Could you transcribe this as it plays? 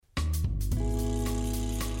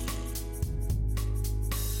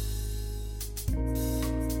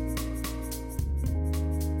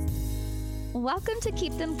Welcome to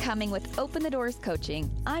Keep Them Coming with Open the Doors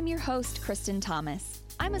Coaching. I'm your host, Kristen Thomas.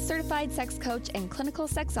 I'm a certified sex coach and clinical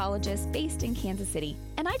sexologist based in Kansas City,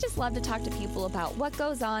 and I just love to talk to people about what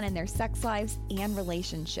goes on in their sex lives and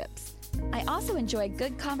relationships. I also enjoy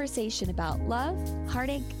good conversation about love,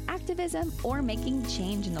 heartache, activism, or making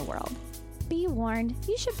change in the world. Be warned,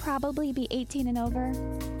 you should probably be 18 and over,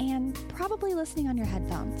 and probably listening on your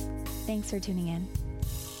headphones. Thanks for tuning in.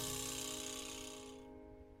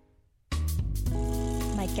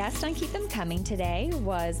 My guest on Keep Them Coming today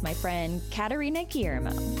was my friend Katerina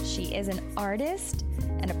Guillermo. She is an artist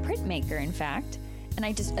and a printmaker, in fact, and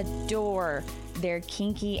I just adore their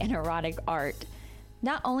kinky and erotic art.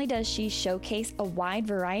 Not only does she showcase a wide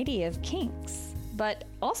variety of kinks, but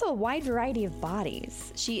also a wide variety of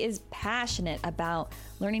bodies. She is passionate about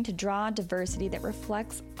learning to draw diversity that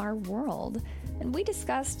reflects our world. And we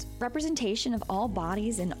discussed representation of all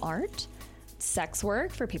bodies in art, sex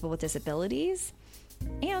work for people with disabilities,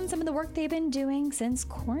 and some of the work they've been doing since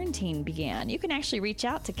quarantine began. You can actually reach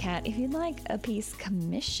out to Kat if you'd like a piece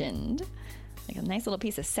commissioned, like a nice little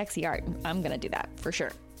piece of sexy art. I'm going to do that for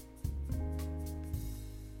sure.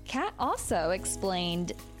 Kat also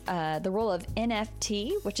explained the role of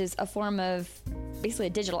NFT, which is a form of basically a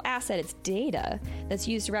digital asset. It's data that's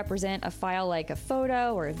used to represent a file like a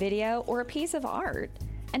photo or a video or a piece of art,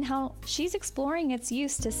 and how she's exploring its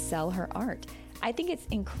use to sell her art. I think it's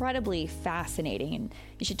incredibly fascinating, and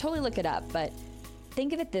you should totally look it up, but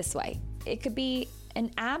think of it this way. It could be an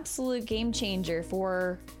absolute game changer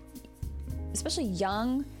for especially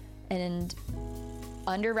young and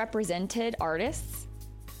underrepresented artists.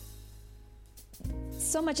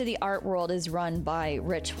 So much of the art world is run by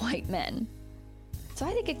rich white men. So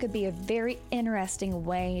I think it could be a very interesting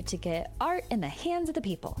way to get art in the hands of the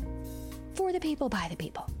people. For the people, by the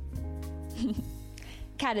people.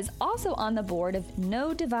 Kat is also on the board of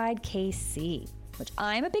No Divide KC, which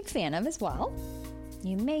I'm a big fan of as well.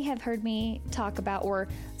 You may have heard me talk about or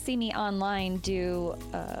see me online do,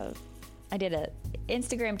 I did an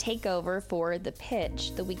Instagram takeover for The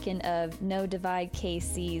Pitch, the weekend of No Divide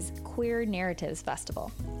KC's Queer Narratives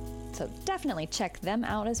Festival. So definitely check them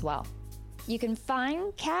out as well. You can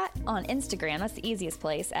find Kat on Instagram, that's the easiest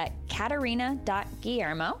place, at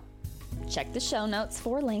katerina.guillermo. Check the show notes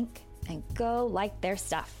for a link and go like their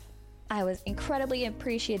stuff. I was incredibly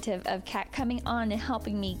appreciative of Kat coming on and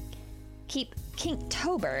helping me keep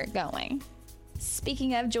Kinktober going.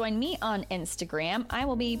 Speaking of, join me on Instagram. I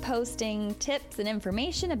will be posting tips and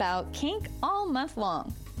information about kink all month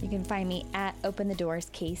long. You can find me at Open the Doors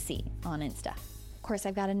KC on Insta. Of course,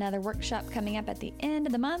 I've got another workshop coming up at the end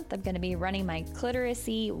of the month. I'm going to be running my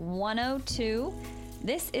Cliteracy 102.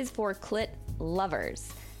 This is for clit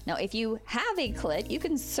lovers. Now, if you have a clit, you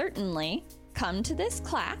can certainly come to this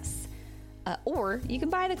class, or you can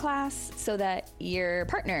buy the class so that your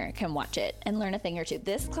partner can watch it and learn a thing or two.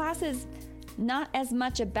 This class is not as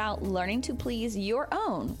much about learning to please your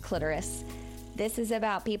own clitoris. This is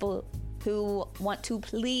about people who want to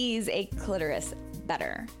please a clitoris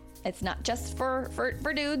better. It's not just for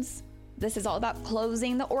dudes. This is all about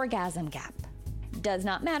closing the orgasm gap. Does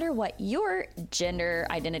not matter what your gender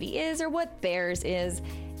identity is or what theirs is.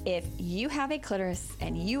 If you have a clitoris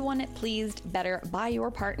and you want it pleased better by your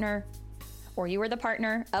partner, or you are the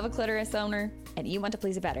partner of a clitoris owner and you want to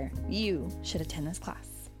please it better, you should attend this class.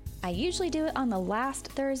 I usually do it on the last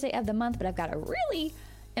Thursday of the month, but I've got a really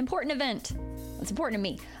important event. It's important to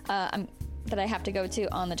me that I have to go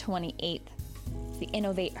to on the 28th, the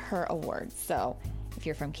Innovate Her Awards. So if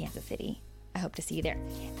you're from Kansas City, I hope to see you there.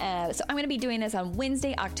 So I'm going to be doing this on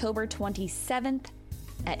Wednesday, October 27th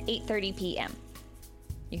at 8:30 p.m.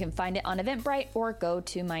 You can find it on Eventbrite or go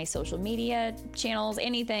to my social media channels,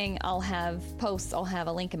 anything. I'll have posts, I'll have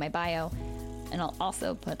a link in my bio, and I'll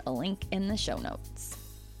also put a link in the show notes.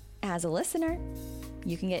 As a listener,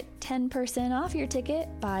 you can get 10% off your ticket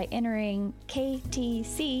by entering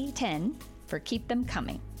KTC10 for Keep Them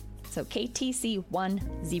Coming. So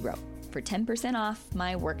KTC10 for 10% off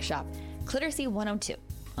my workshop, Cliteracy 102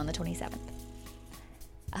 on the 27th.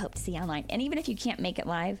 I hope to see you online. And even if you can't make it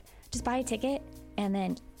live, just buy a ticket and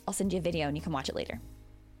then I'll send you a video and you can watch it later.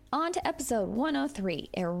 On to episode 103,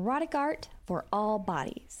 Erotic Art for All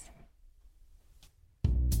Bodies.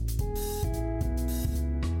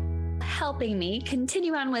 Helping me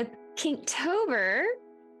continue on with Kinktober,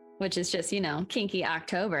 which is just, kinky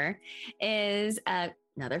October, is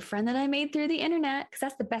another friend that I made through the internet, because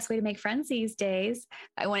that's the best way to make friends these days.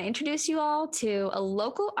 I want to introduce you all to a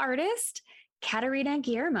local artist, Katerina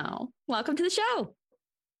Guillermo. Welcome to the show.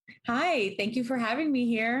 Hi, thank you for having me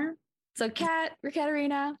here. So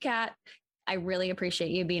Katerina, Kat, I really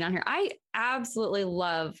appreciate you being on here. I absolutely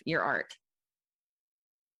love your art.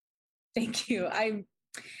 Thank you. I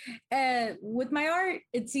with my art,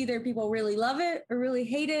 it's either people really love it or really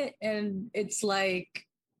hate it, and it's like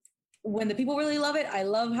when the people really love it, I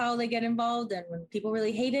love how they get involved, and when people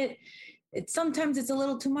really hate it, it's sometimes it's a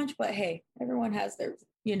little too much. But hey, everyone has their,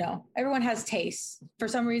 everyone has tastes. For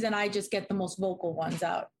some reason, I just get the most vocal ones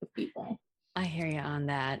out of people. I hear you on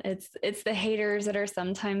that. It's the haters that are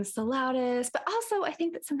sometimes the loudest, but also I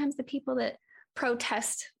think that sometimes the people that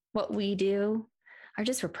protest what we do are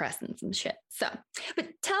just repressing some shit. So, but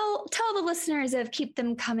tell the listeners of Keep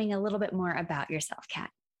Them Coming a little bit more about yourself, Kat.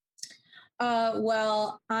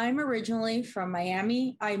 Well, I'm originally from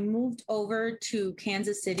Miami. I moved over to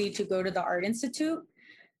Kansas City to go to the Art Institute.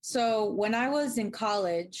 So when I was in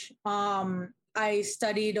college, I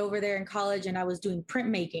studied over there in college and I was doing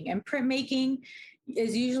printmaking. And printmaking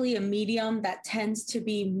is usually a medium that tends to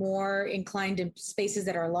be more inclined in spaces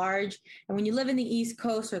that are large. And when you live in the East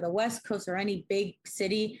Coast or the West Coast or any big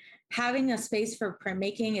city, having a space for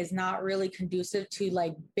printmaking is not really conducive to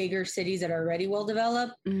like bigger cities that are already well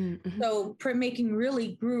developed. Mm-hmm. So printmaking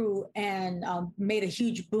really grew and made a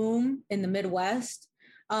huge boom in the Midwest.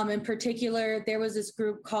 In particular, there was this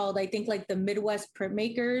group called, I think, like the Midwest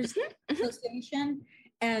Printmakers Association.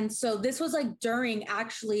 And so this was like during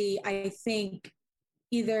actually, I think,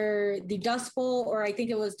 either the Dust Bowl or I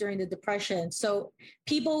think it was during the Depression. So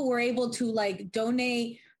people were able to like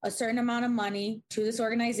donate a certain amount of money to this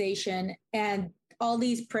organization, and all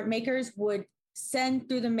these printmakers would send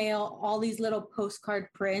through the mail all these little postcard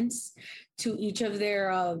prints to each of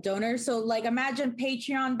their donors. So like imagine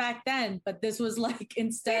Patreon back then, but this was like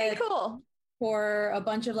instead very cool for a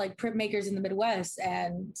bunch of like printmakers in the Midwest.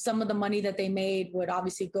 And some of the money that they made would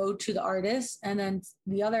obviously go to the artists. And then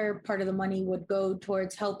the other part of the money would go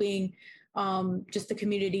towards helping just the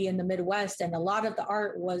community in the Midwest. And a lot of the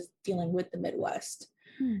art was dealing with the Midwest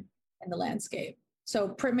and the landscape. So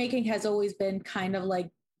printmaking has always been kind of like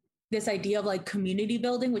this idea of like community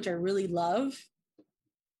building, which I really love.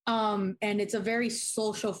 And it's a very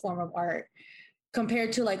social form of art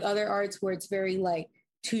compared to like other arts where it's very like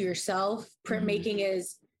to yourself. Printmaking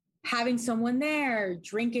is having someone there,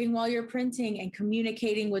 drinking while you're printing and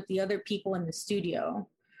communicating with the other people in the studio.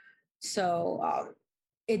 So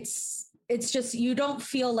it's just, you don't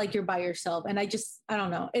feel like you're by yourself. And I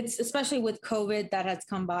don't know. It's especially with COVID that has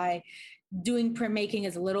come by, doing printmaking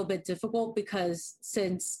is a little bit difficult because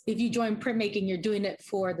since if you join printmaking, you're doing it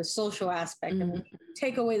for the social aspect. And when you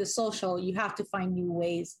take away the social, you have to find new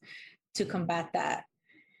ways to combat that.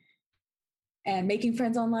 And making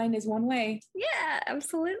friends online is one way. Yeah,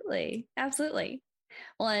 absolutely. Absolutely.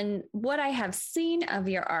 Well, and what I have seen of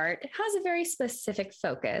your art has a very specific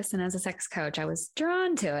focus. And as a sex coach, I was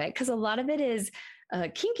drawn to it because a lot of it is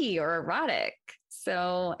kinky or erotic.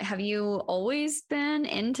 So have you always been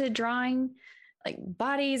into drawing like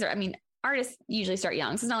bodies? Or, I mean, artists usually start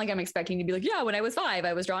young. So it's not like I'm expecting to be like, yeah, when I was 5,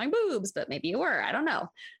 I was drawing boobs, but maybe you were. I don't know.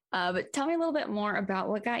 But tell me a little bit more about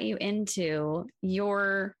what got you into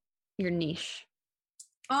your niche.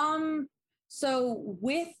 So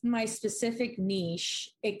with my specific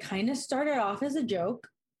niche, it kind of started off as a joke.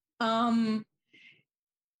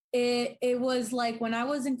 It was like when I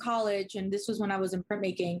was in college, and this was when I was in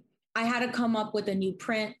printmaking, I had to come up with a new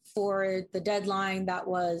print for the deadline that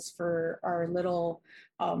was for our little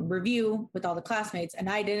review with all the classmates, and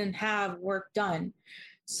I didn't have work done.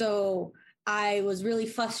 So I was really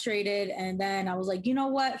frustrated. And then I was like, you know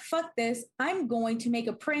what? Fuck this. I'm going to make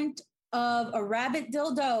a print of a rabbit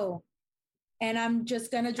dildo. And I'm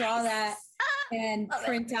just going to draw that and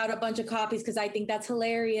print out a bunch of copies because I think that's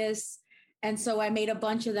hilarious. And so I made a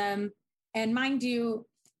bunch of them. And mind you,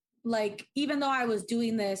 like, even though I was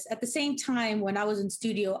doing this at the same time when I was in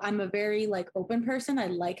studio, I'm a very like open person. I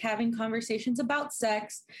like having conversations about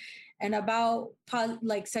sex and about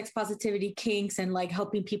like sex positivity, kinks, and like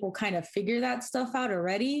helping people kind of figure that stuff out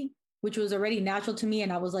already, which was already natural to me.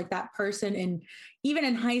 And I was like that person. And even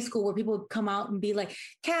in high school where people would come out and be like,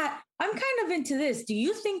 Kat, I'm kind of into this. Do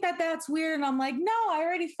you think that that's weird? And I'm like, no, I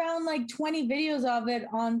already found like 20 videos of it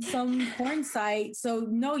on some porn site. So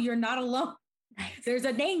no, you're not alone. There's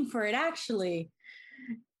a name for it actually.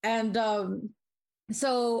 And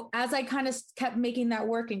so as I kind of kept making that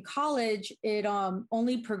work in college, it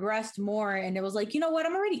only progressed more. And it was like, you know what,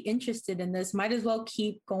 I'm already interested in this. Might as well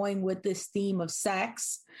keep going with this theme of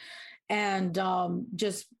sex and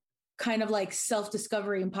just kind of like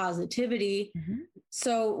self-discovery and positivity. Mm-hmm.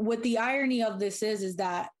 So what the irony of this is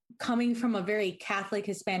that coming from a very Catholic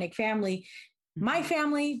Hispanic family, my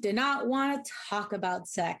family did not want to talk about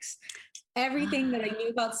sex. Everything that I knew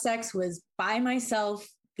about sex was by myself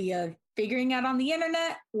via figuring out on the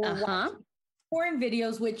internet or watching porn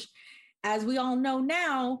videos, which, as we all know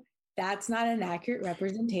now, that's not an accurate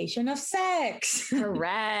representation of sex.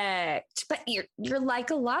 Correct. But you're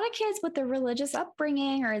like a lot of kids with the religious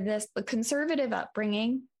upbringing or the conservative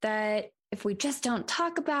upbringing, that if we just don't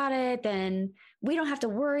talk about it, then we don't have to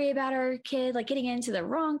worry about our kid like getting into the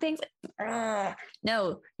wrong things.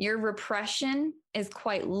 No, your repression is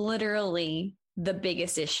quite literally the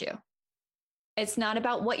biggest issue. It's not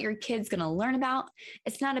about what your kid's going to learn about.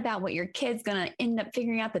 It's not about what your kid's going to end up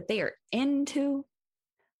figuring out that they are into.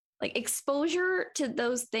 Like, exposure to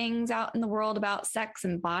those things out in the world about sex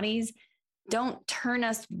and bodies don't turn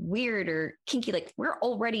us weird or kinky. Like, we're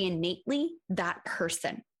already innately that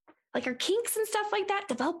person. Like, our kinks and stuff like that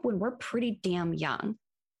develop when we're pretty damn young.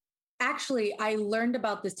 Actually, I learned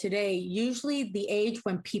about this today. Usually the age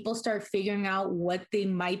when people start figuring out what they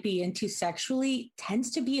might be into sexually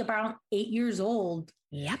tends to be around 8 years old.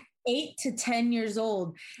 Yep. 8 to 10 years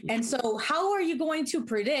old. Yep. And so how are you going to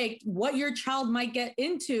predict what your child might get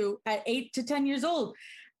into at 8 to 10 years old?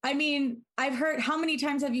 I mean, I've heard, how many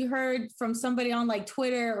times have you heard from somebody on like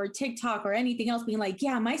Twitter or TikTok or anything else being like,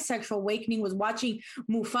 yeah, my sexual awakening was watching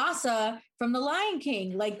Mufasa from The Lion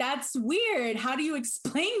King. Like, that's weird. How do you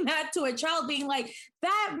explain that to a child being like,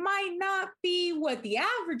 that might not be what the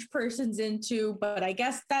average person's into, but I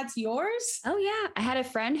guess that's yours? Oh yeah. I had a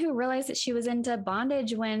friend who realized that she was into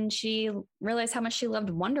bondage when she realized how much she loved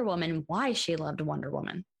Wonder Woman, why she loved Wonder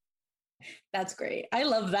Woman. That's great. I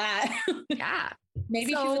love that. Yeah.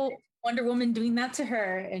 Maybe she was Wonder Woman doing that to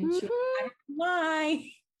her, and she was, I don't know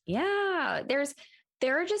why. Yeah,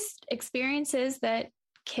 there are just experiences that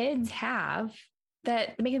kids have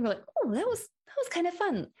that make them be like, oh, that was kind of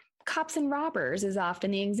fun. Cops and robbers is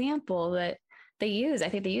often the example that they use. I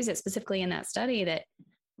think they use it specifically in that study, that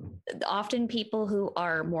often people who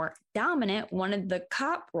are more dominant wanted the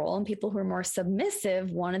cop role, and people who are more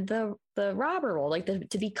submissive wanted the robber role, like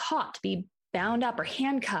to be caught, to be bound up or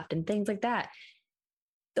handcuffed and things like that.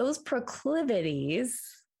 Those proclivities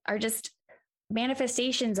are just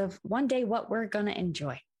manifestations of one day what we're going to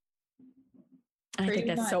enjoy. And I think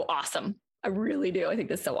that's so awesome. I really do. I think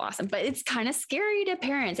that's so awesome, but it's kind of scary to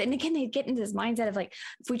parents. And again, they get into this mindset of like,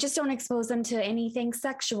 if we just don't expose them to anything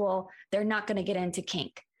sexual, they're not going to get into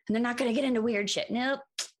kink and they're not going to get into weird shit. Nope.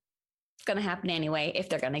 It's going to happen anyway if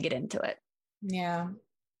they're going to get into it. Yeah.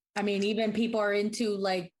 I mean, even people are into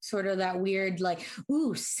like sort of that weird, like,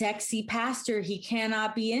 ooh, sexy pastor. He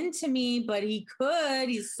cannot be into me, but he could.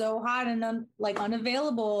 He's so hot and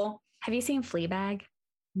unavailable. Have you seen Fleabag?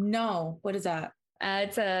 No. What is that?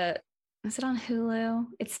 Is it on Hulu?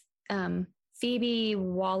 It's Phoebe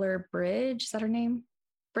Waller-Bridge. Is that her name?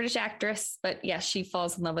 British actress, but yes, she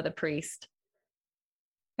falls in love with a priest.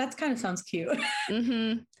 That kind of sounds cute.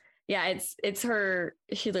 Mm-hmm. Yeah, it's her.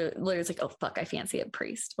 She literally is like, oh fuck, I fancy a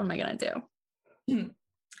priest. What am I gonna do?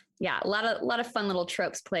 Yeah, a lot of fun little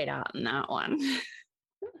tropes played out in that one.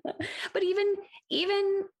 But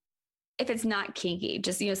even if it's not kinky,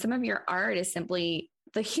 just some of your art is simply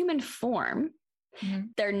the human form. Mm-hmm.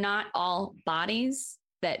 They're not all bodies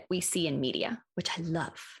that we see in media, which I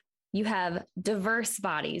love. You have diverse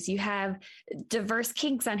bodies. You have diverse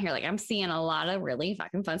kinks on here. Like, I'm seeing a lot of really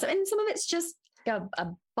fucking fun stuff, and some of it's just a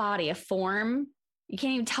body, a form. You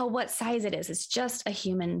can't even tell what size it is. It's just a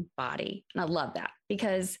human body. And I love that,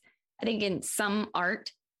 because I think in some art,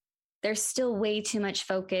 there's still way too much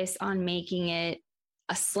focus on making it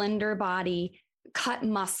a slender body, cut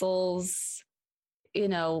muscles,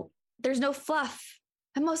 there's no fluff.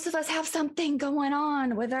 And most of us have something going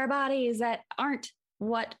on with our bodies that aren't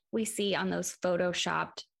what we see on those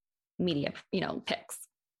photoshopped media, pics.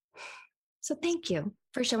 So thank you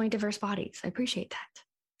for showing diverse bodies. I appreciate that.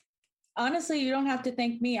 Honestly, you don't have to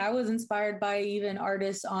thank me. I was inspired by even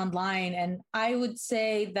artists online. And I would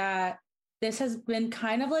say that this has been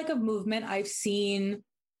kind of like a movement I've seen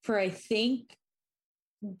for, I think,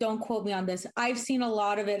 don't quote me on this, I've seen a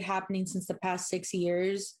lot of it happening since the past 6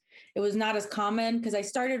 years. It was not as common because I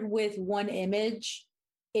started with one image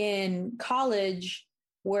in college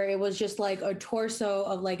where it was just like a torso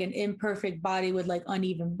of like an imperfect body with like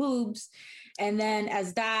uneven boobs. And then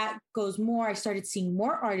as that goes more, I started seeing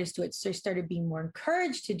more artists do it. So I started being more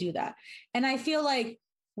encouraged to do that. And I feel like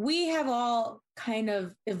we have all kind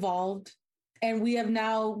of evolved, and we have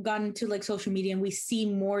now gotten to like social media, and we see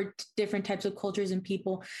more different types of cultures and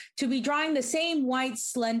people to be drawing the same white,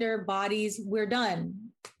 slender bodies. We're done.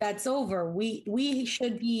 That's over. We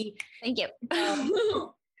should be. Thank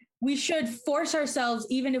you. We should force ourselves,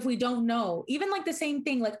 even if we don't know, even like the same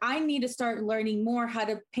thing. Like, I need to start learning more how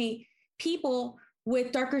to paint people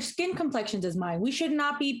with darker skin complexions as mine. We should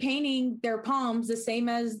not be painting their palms the same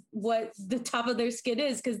as what the top of their skin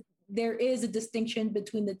is, because there is a distinction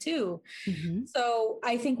between the two. Mm-hmm. So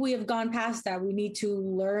I think we have gone past that. We need to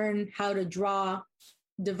learn how to draw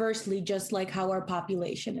diversely, just like how our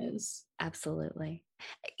population is. Absolutely.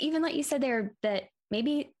 Even like you said there, that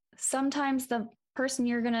maybe sometimes the person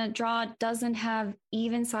you're going to draw doesn't have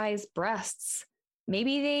even sized breasts.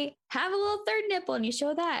 Maybe they have a little third nipple and you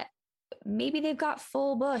show that. Maybe they've got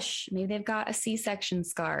full bush. Maybe they've got a C-section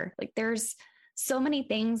scar. Like there's so many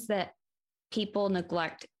things that people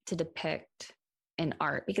neglect to depict in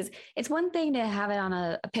art, because it's one thing to have it on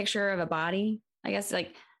a picture of a body. I guess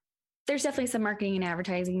like there's definitely some marketing and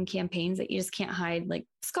advertising campaigns that you just can't hide, like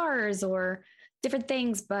scars or different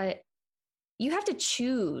things, but you have to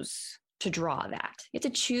choose to draw that. You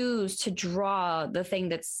have to choose to draw the thing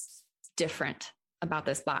that's different about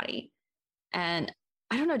this body. And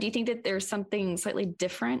I don't know, do you think that there's something slightly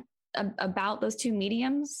different about those two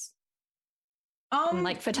mediums?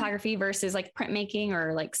 Like photography versus like printmaking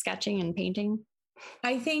or like sketching and painting?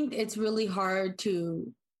 I think it's really hard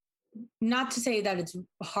to, not to say that it's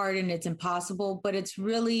hard and it's impossible, but it's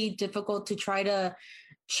really difficult to try to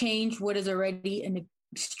change what is already an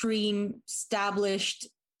extreme established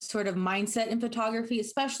sort of mindset in photography,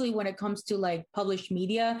 especially when it comes to like published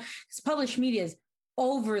media, because published media is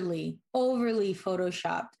overly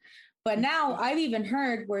photoshopped. But now I've even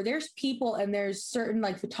heard where there's people and there's certain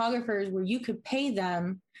like photographers where you could pay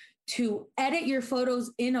them to edit your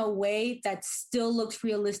photos in a way that still looks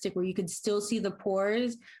realistic, where you could still see the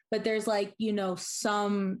pores, but there's like, you know,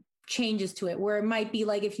 some changes to it where it might be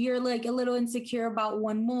like, if you're like a little insecure about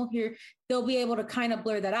one mole here, they'll be able to kind of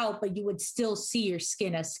blur that out, but you would still see your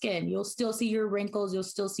skin as skin. You'll still see your wrinkles. You'll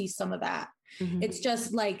still see some of that. Mm-hmm. It's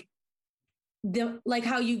just like like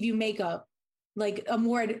how you view makeup, like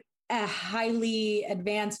a highly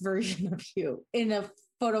advanced version of you in a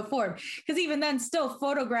photo form. Because even then, still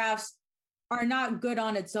photographs are not good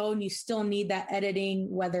on its own. You still need that editing,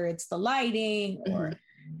 whether it's the lighting or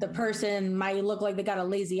the person might look like they got a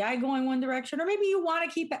lazy eye going one direction, or maybe you want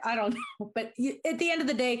to keep it. I don't know. But at the end of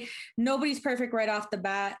the day, nobody's perfect right off the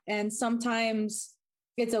bat. And sometimes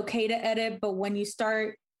it's okay to edit, but when you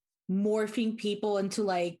start morphing people into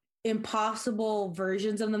like impossible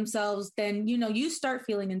versions of themselves, then, you know, you start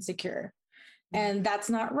feeling insecure, and that's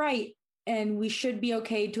not right. And we should be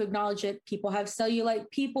okay to acknowledge it. People have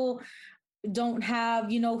cellulite. People don't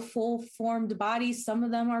have, you know, full formed bodies. Some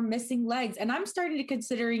of them are missing legs. And I'm starting to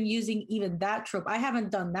considering using even that trope. I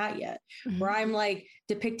haven't done that yet, where I'm like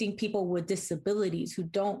depicting people with disabilities who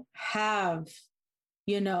don't have,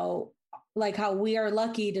 you know, like how we are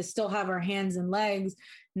lucky to still have our hands and legs.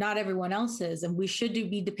 Not everyone else is. And we should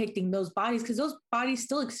be depicting those bodies, because those bodies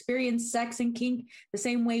still experience sex and kink the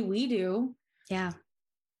same way we do. Yeah.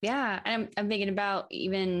 Yeah. And I'm thinking about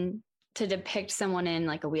even to depict someone in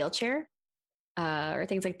like a wheelchair or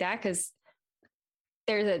things like that. Because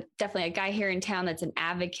there's definitely a guy here in town that's an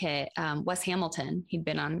advocate, Wes Hamilton. He'd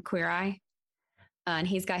been on Queer Eye. And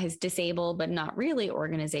he's got his Disabled But Not Really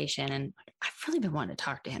organization. And I've really been wanting to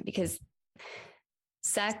talk to him because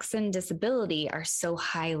sex and disability are so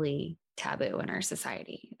highly taboo in our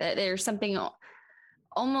society that there's something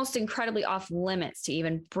almost incredibly off limits to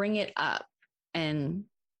even bring it up in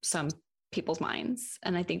some people's minds.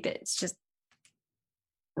 And I think that it's just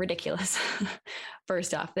ridiculous,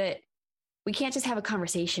 first off, that we can't just have a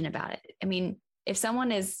conversation about it. I mean, if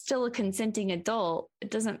someone is still a consenting adult, it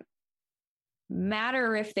doesn't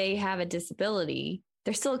matter if they have a disability,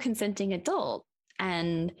 they're still a consenting adult.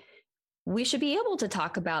 And we should be able to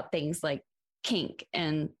talk about things like kink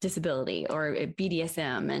and disability or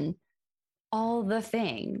BDSM and all the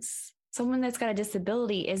things. Someone that's got a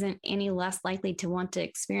disability isn't any less likely to want to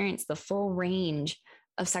experience the full range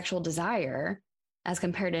of sexual desire as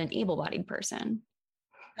compared to an able-bodied person.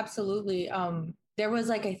 Absolutely. There was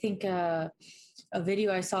like, I think a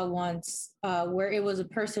video I saw once where it was a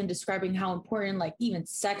person describing how important like even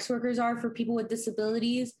sex workers are for people with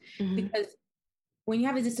disabilities, because when you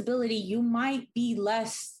have a disability, you might be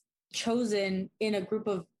less chosen in a group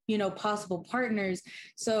of, you know, possible partners.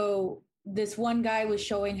 So this one guy was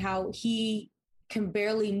showing how he can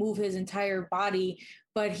barely move his entire body,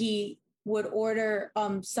 but he would order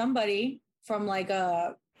somebody from like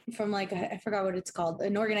I forgot what it's called,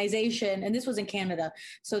 an organization. And this was in Canada.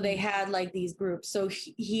 So they had like these groups. So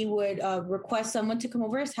he would request someone to come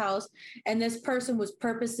over his house. And this person was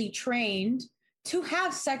purposely trained to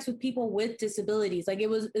have sex with people with disabilities. Like it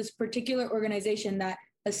was this particular organization that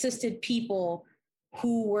assisted people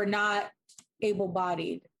who were not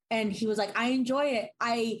able-bodied. And he was like, I enjoy it.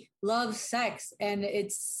 I love sex. And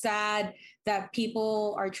it's sad that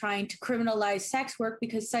people are trying to criminalize sex work,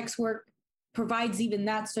 because sex work provides even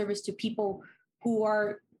that service to people who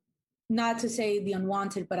are not to say the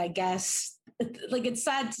unwanted, but I guess like it's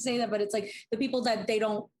sad to say that, but it's like the people that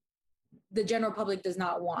the general public does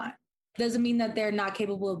not want. Doesn't mean that they're not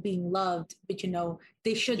capable of being loved, but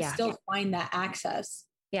they should still find that access.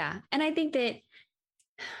 Yeah. And I think a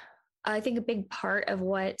big part of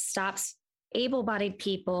what stops able-bodied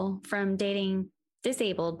people from dating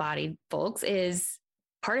disabled-bodied folks is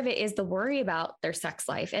part of it is the worry about their sex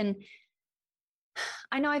life. And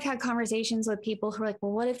I know I've had conversations with people who are like,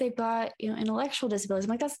 well, what if they've got, intellectual disabilities? I'm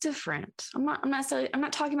like, that's different. I'm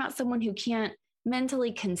not talking about someone who can't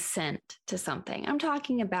mentally consent to something. I'm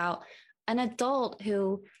talking about an adult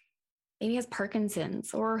who maybe has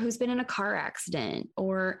Parkinson's or who's been in a car accident,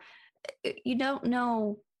 or you don't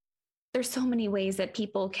know. There's so many ways that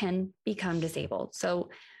people can become disabled. So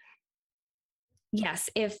yes,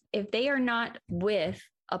 if they are not with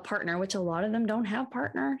a partner, which a lot of them don't have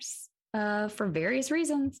partners for various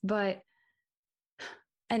reasons,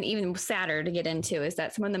 and even sadder to get into is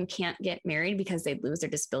that some of them can't get married because they'd lose their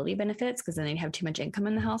disability benefits because then they'd have too much income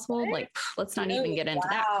in the household. Like, let's not even get into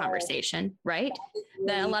that conversation, right?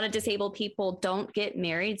 That a lot of disabled people don't get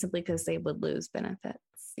married simply because they would lose benefits.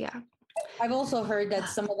 Yeah. I've also heard that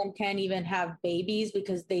some of them can't even have babies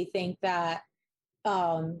because they think that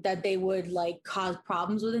that they would like cause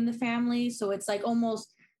problems within the family. So it's like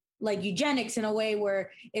almost like eugenics in a way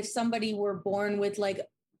where if somebody were born with like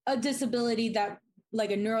a disability that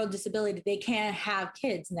like a neural disability, they can't have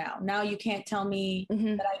kids now. Now you can't tell me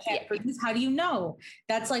that I can't produce. How do you know?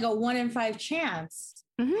 That's like a 1 in 5 chance.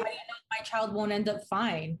 How do you know my child won't end up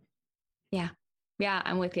fine? Yeah. Yeah,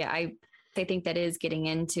 I'm with you. I think that is getting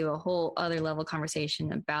into a whole other level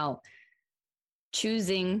conversation about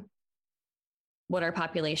choosing what our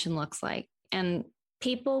population looks like. And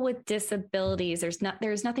people with disabilities, there's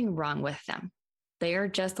nothing wrong with them. They are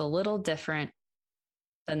just a little different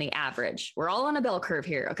than the average. We're all on a bell curve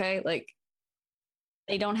here, okay? Like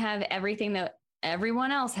they don't have everything that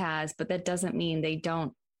everyone else has, but that doesn't mean they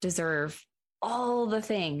don't deserve all the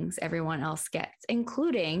things everyone else gets,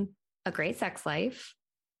 including a great sex life,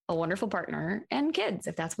 a wonderful partner, and kids,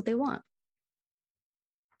 if that's what they want.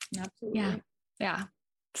 Absolutely. Yeah.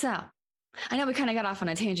 So I know we kind of got off on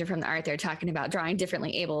a tangent from the art there talking about drawing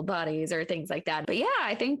differently able bodies or things like that. But yeah,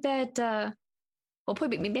 I think that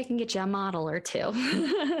maybe I can get you a model or two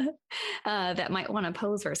that might want to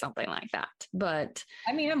pose for something like that. But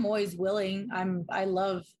I mean, I'm always willing. I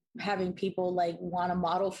love having people like want to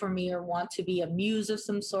model for me or want to be a muse of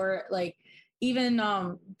some sort. Like even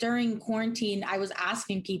during quarantine, I was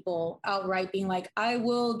asking people outright, being like, I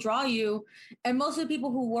will draw you. And most of the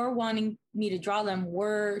people who were wanting me to draw them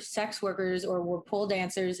were sex workers or were pole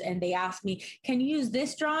dancers. And they asked me, can you use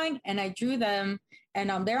this drawing? And I drew them. And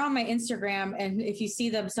they're on my Instagram. And if you see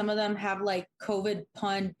them, some of them have like COVID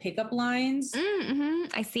pun pickup lines.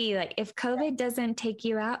 I see, like, if COVID doesn't take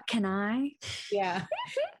you out, can I? Yeah.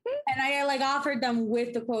 And I like offered them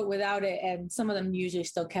with the quote without it. And some of them usually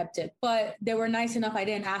still kept it. But they were nice enough. I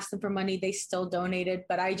didn't ask them for money. They still donated.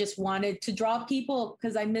 But I just wanted to draw people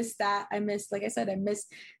because I miss that. I miss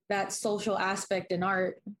that social aspect in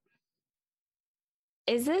art.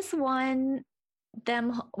 Is this one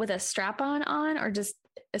them with a strap-on or just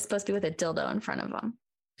it's supposed to be with a dildo in front of them?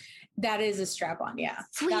 That is a strap-on, yeah.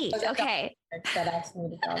 Sweet. Okay. That asked me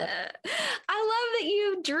to draw that. I love that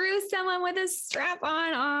you drew someone with a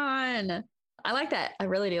strap-on on. I like that. I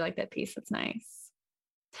really do like that piece. That's nice.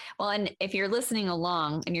 Well, and if you're listening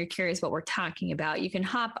along and you're curious what we're talking about, you can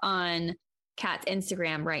hop on Kat's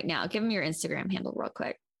Instagram right now. Give them your Instagram handle real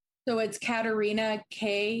quick. So it's Katerina,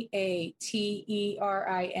 Katerina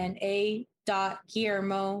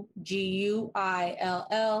 .Guillermo,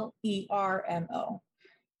 Guillermo.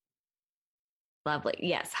 Lovely.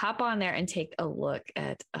 Yes. Hop on there and take a look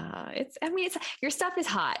at your stuff is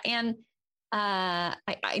hot. And I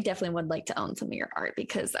definitely would like to own some of your art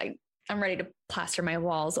because I'm ready to plaster my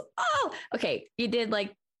walls. Oh, okay. You did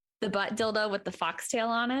like the butt dildo with the foxtail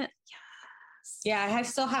on it. Yes. Yeah. I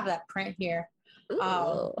still have that print here.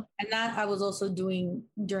 And that I was also doing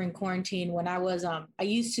during quarantine when I was, I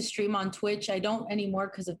used to stream on Twitch. I don't anymore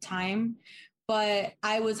because of time, but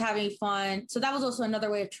I was having fun. So that was also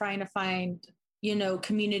another way of trying to find,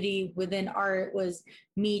 community within art, was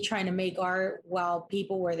me trying to make art while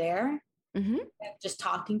people were there, just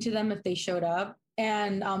talking to them if they showed up.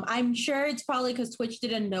 And I'm sure it's probably because Twitch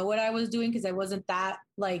didn't know what I was doing because I wasn't that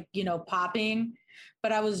popping.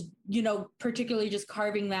 But I was, particularly just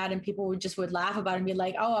carving that, and people would laugh about it and be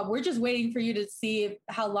like, oh, we're just waiting for you to see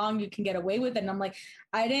how long you can get away with it. And I'm like,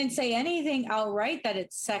 I didn't say anything outright that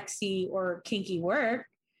it's sexy or kinky work.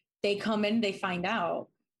 They come in, they find out.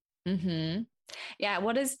 Yeah.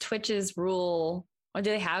 What is Twitch's rule Or do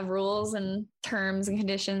they have rules and terms and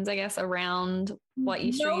conditions, I guess, around what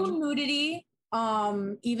you stream? No nudity.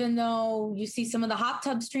 Even though you see some of the hot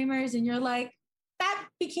tub streamers and you're like, that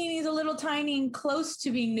bikini is a little tiny and close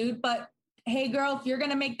to being nude, but hey girl, if you're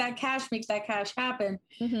going to make that cash happen.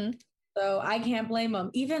 Mm-hmm. So I can't blame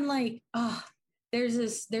them. Even like, there's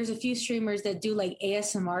a few streamers that do like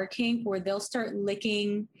ASMR kink where they'll start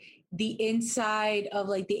licking the inside of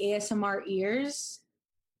like the ASMR ears.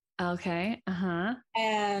 Okay. Uh-huh.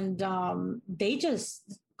 And they just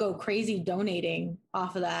go crazy donating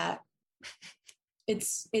off of that.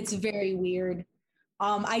 It's very weird.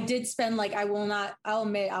 I did spend like, I'll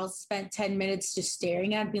admit, I'll spend 10 minutes just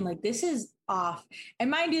staring at it, being like, this is off. And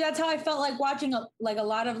mind you, that's how I felt like watching a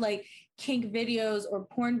lot of like kink videos or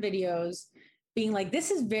porn videos, being like,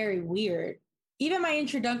 this is very weird. Even my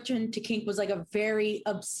introduction to kink was like a very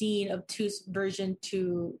obscene, obtuse version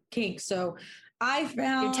to kink. So I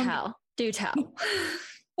found... Do tell.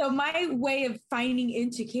 So my way of finding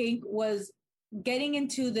into kink was getting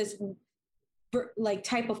into this like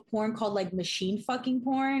type of porn called like machine fucking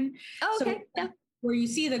porn. Oh, okay. So, yeah. Where you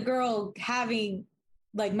see the girl having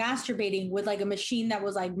like masturbating with like a machine that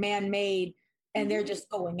was like man-made and they're just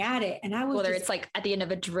going at it. And I was whether it's like at the end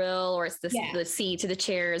of a drill or it's the seat to the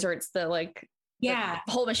chairs or it's the like the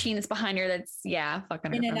whole machine that's behind her that's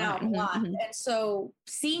fucking in and out a lot. Mm-hmm. And so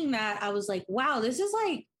seeing that, I was like, wow, this is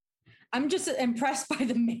like, I'm just impressed by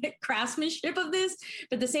the craftsmanship of this,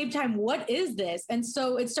 but at the same time, what is this? And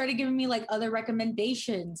so it started giving me like other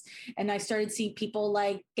recommendations. And I started seeing people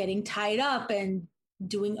like getting tied up and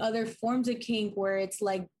doing other forms of kink where it's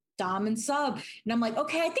like dom and sub. And I'm like,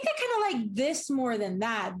 okay, I think I kind of like this more than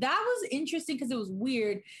that. That was interesting because it was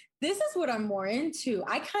weird. This is what I'm more into.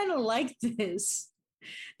 I kind of like this.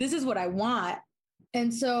 This is what I want.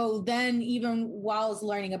 And so then even while I was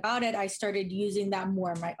learning about it, I started using that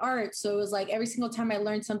more in my art. So it was like every single time I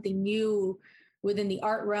learned something new within the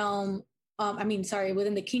art realm,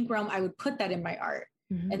 within the kink realm, I would put that in my art.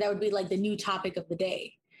 Mm-hmm. And that would be like the new topic of the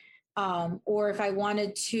day. Or if I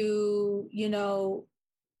wanted to,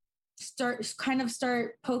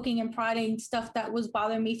 start poking and prodding stuff that was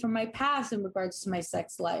bothering me from my past in regards to my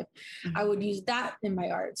sex life. Mm-hmm. I would use that in my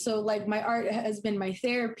art. So like my art has been my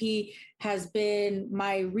therapy, has been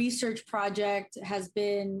my research project, has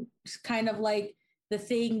been kind of like the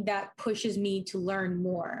thing that pushes me to learn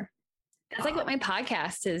more. That's like what my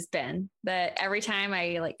podcast has been, that every time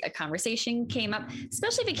a conversation came up,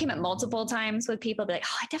 especially if it came up multiple times with people, be like,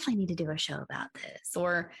 oh, I definitely need to do a show about this,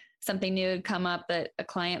 or something new had come up that a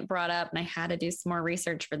client brought up and I had to do some more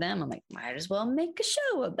research for them. I'm like, might as well make a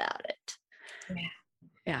show about it.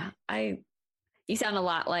 Yeah. You sound a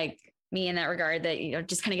lot like me in that regard, that,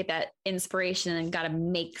 just kind of get that inspiration and got to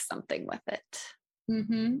make something with it.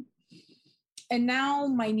 Mm-hmm. And now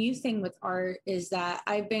my new thing with art is that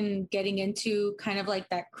I've been getting into kind of like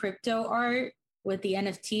that crypto art with the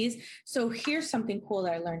NFTs. So here's something cool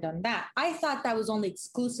that I learned on that. I thought that was only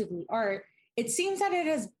exclusively art. It seems that it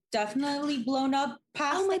has definitely blown up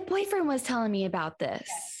past. Oh, my boyfriend was telling me about this.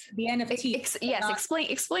 The NFT. Yes.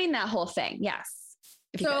 Explain that whole thing. Yes.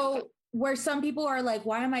 So where some people are like,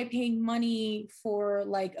 why am I paying money for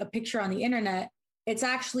like a picture on the internet? It's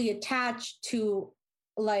actually attached to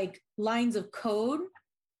like lines of code.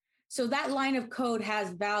 So that line of code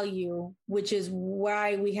has value, which is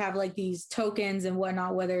why we have like these tokens and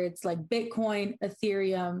whatnot, whether it's like Bitcoin,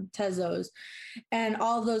 Ethereum, Tezos, and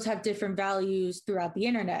all of those have different values throughout the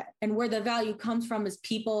internet. And where the value comes from is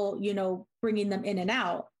people, bringing them in and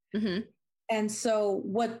out. Mm-hmm. And so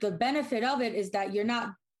what the benefit of it is that you're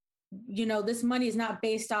not, this money is not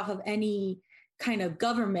based off of any kind of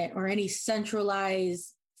government or any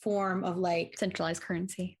centralized form of like centralized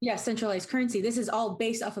currency. Yeah, centralized currency. This is all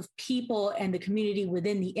based off of people and the community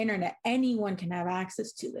within the internet. Anyone can have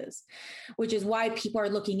access to this, which is why people are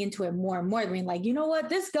looking into it more and more. I mean, like, you know what?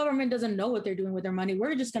 This government doesn't know what they're doing with their money.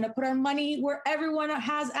 We're just going to put our money where everyone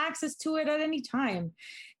has access to it at any time.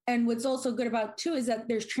 And what's also good about too is that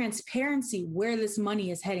there's transparency where this money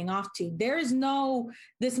is heading off to. There is no,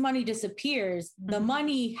 this money disappears. The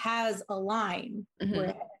money has a line where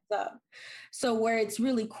it heads up. So where it's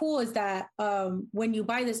really cool is that when you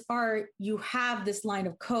buy this art, you have this line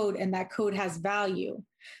of code and that code has value.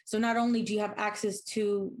 So not only do you have access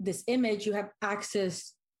to this image, you have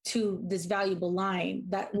access to this valuable line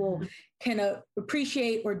that will kind of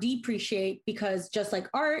appreciate or depreciate, because just like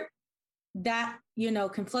art, that,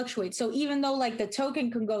 can fluctuate. So even though like the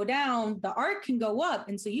token can go down, the art can go up.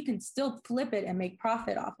 And so you can still flip it and make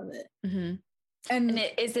profit off of it. Mm-hmm. And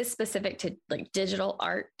is this specific to like digital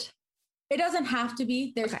art? It doesn't have to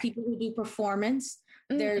be. There's people who do performance.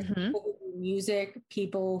 There's people who do music,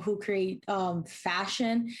 people who create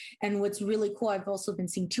fashion. And what's really cool, I've also been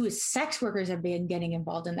seeing too, is sex workers have been getting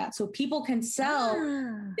involved in that. So people can sell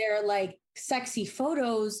their like sexy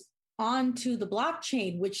photos onto the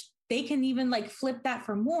blockchain, which they can even like flip that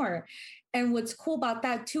for more. And what's cool about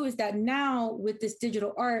that too is that now with this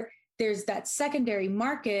digital art, there's that secondary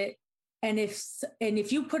market. And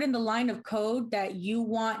if you put in the line of code that you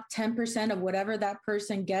want 10% of whatever that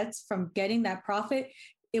person gets from getting that profit,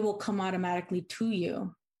 it will come automatically to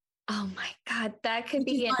you. Oh my God, that could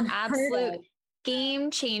be an absolute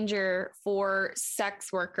game changer for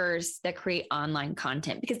sex workers that create online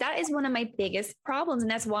content, because that is one of my biggest problems.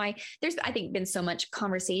 And that's why there's, I think, been so much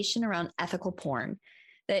conversation around ethical porn,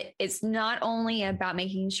 that it's not only about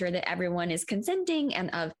making sure that everyone is consenting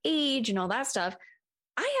and of age and all that stuff.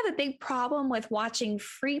 I have a big problem with watching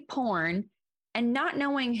free porn and not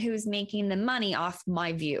knowing who's making the money off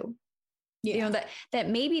my view. Yeah. You know, that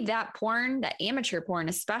maybe that porn, that amateur porn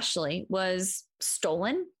especially, was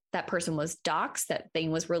stolen. That person was doxxed. That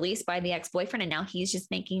thing was released by the ex-boyfriend, and now he's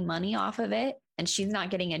just making money off of it and she's not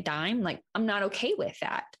getting a dime. Like, I'm not okay with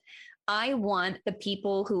that. I want the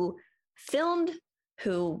people who filmed,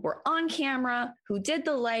 who were on camera, who did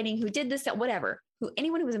the lighting, who did this, whatever,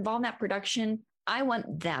 anyone who was involved in that production, I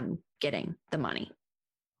want them getting the money.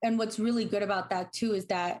 And what's really good about that too is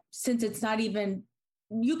that since it's not even,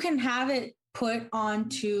 you can have it put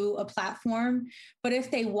onto a platform, but if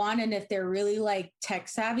they want, and if they're really like tech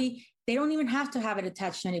savvy, they don't even have to have it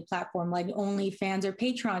attached to any platform like OnlyFans or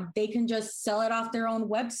Patreon. They can just sell it off their own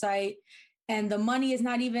website, and the money is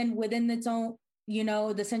not even within its own, you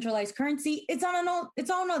know, the centralized currency. It's on its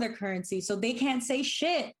own other currency. So they can't say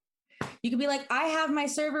shit. You could be like, I have my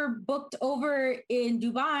server booked over in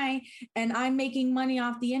Dubai and I'm making money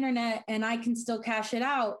off the internet and I can still cash it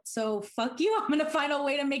out. So fuck you. I'm going to find a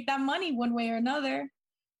way to make that money one way or another.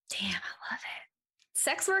 Damn, I love it.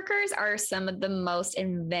 Sex workers are some of the most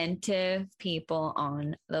inventive people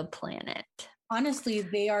on the planet. Honestly,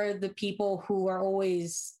 they are the people who are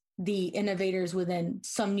always the innovators within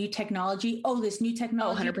some new technology. Oh, this new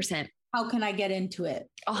technology. Oh, 100%. How can I get into it?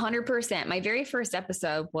 100%. My very first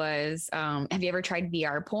episode was, have you ever tried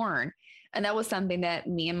VR porn? And that was something that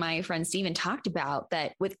me and my friend Steven talked about,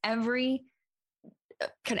 that with every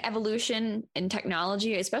kind of evolution in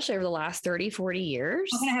technology, especially over the last 30, 40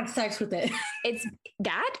 years. I'm going to have sex with it. It's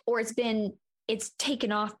that, or it's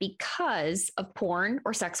taken off because of porn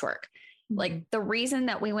or sex work. Mm-hmm. Like the reason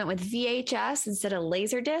that we went with VHS instead of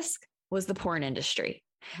Laserdisc was the porn industry.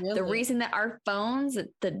 Really? The reason that our phones,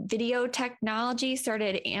 the video technology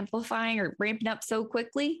started amplifying or ramping up so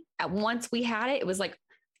quickly, at once we had it, it was like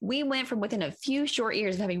we went from within a few short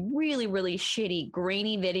years of having really, really shitty,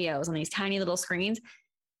 grainy videos on these tiny little screens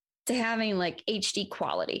to having like HD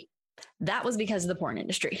quality. That was because of the porn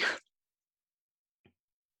industry.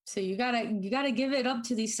 So you gotta give it up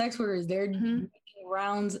to these sex workers. They're making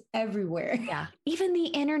rounds everywhere. Yeah. Even the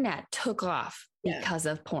internet took off because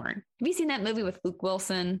of porn. Have you seen that movie with Luke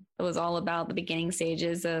Wilson? It was all about the beginning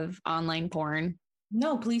stages of online porn.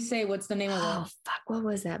 No, please say, what's the name of it? Oh, fuck. What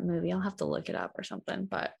was that movie? I'll have to look it up or something,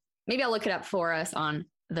 but maybe I'll look it up for us on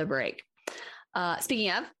the break. Speaking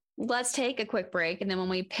of, let's take a quick break. And then when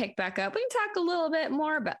we pick back up, we can talk a little bit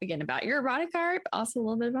more about your erotic art, but also a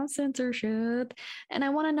little bit about censorship. And I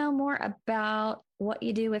want to know more about what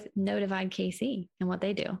you do with No Divide KC and what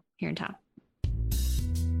they do here in town.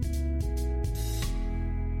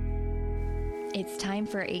 It's time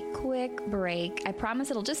for a quick break. I promise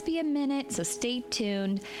it'll just be a minute, so stay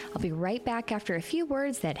tuned. I'll be right back after a few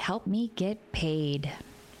words that help me get paid.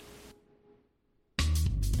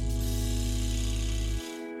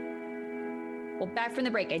 Well, back from the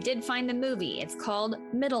break, I did find the movie. It's called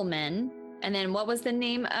Middlemen. And then what was the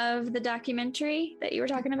name of the documentary that you were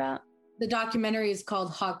talking about? The documentary is called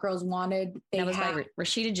Hot Girls Wanted. That was by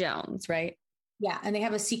Rashida Jones, right? Yeah, and they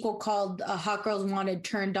have a sequel called Hot Girls Wanted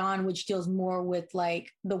Turned On, which deals more with like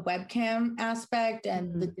the webcam aspect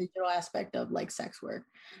and the digital aspect of like sex work.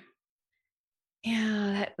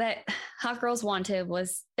 Yeah, that Hot Girls Wanted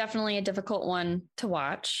was definitely a difficult one to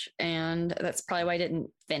watch. And that's probably why I didn't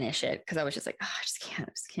finish it, because I was just like, oh, I just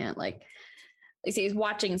can't. Like see, he's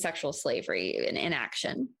watching sexual slavery in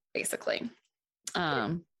action, basically.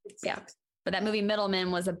 Yeah. But that movie Middlemen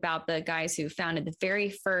was about the guys who founded the very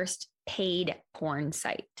first paid porn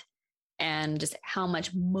site and just how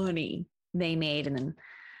much money they made. And then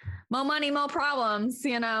more money, more problems,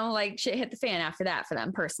 you know, like shit hit the fan after that for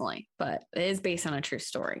them personally, but it is based on a true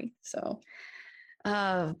story. So,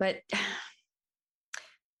 but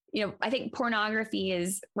you know, I think pornography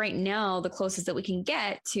is right now the closest that we can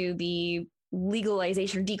get to the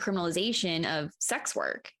legalization or decriminalization of sex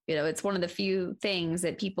work. It's one of the few things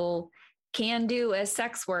that people can do as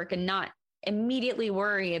sex work and not immediately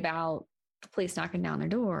worry about the police knocking down their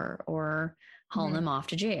door or hauling them off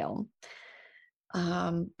to jail.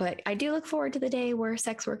 But I do look forward to the day where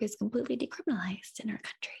sex work is completely decriminalized in our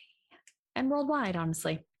country and worldwide,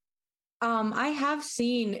 honestly. I have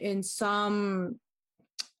seen in some,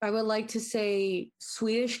 I would like to say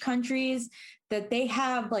Swedish countries, that they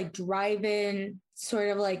have like drive-in sort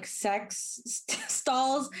of like sex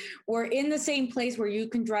stalls, where in the same place where you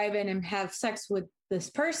can drive in and have sex with this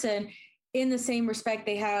person, in the same respect,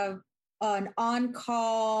 they have an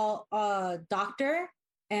on-call doctor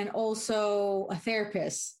and also a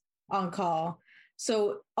therapist on call.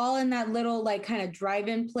 So all in that little like kind of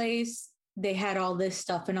drive-in place, they had all this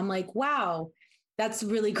stuff. And I'm like, wow, that's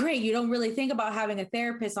really great. You don't really think about having a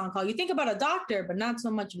therapist on call. You think about a doctor, but not so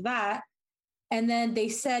much of that. And then they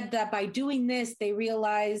said that by doing this, they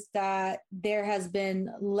realized that there has been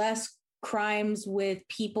less crimes with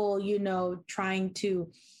people, trying to,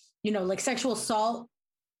 like sexual assault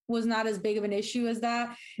was not as big of an issue as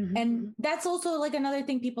that. Mm-hmm. And that's also like another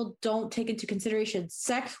thing people don't take into consideration.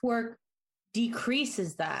 Sex work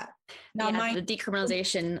decreases that. Now, the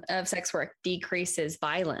decriminalization of sex work decreases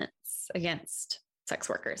violence against sex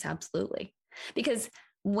workers. Absolutely. Because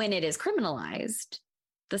when it is criminalized,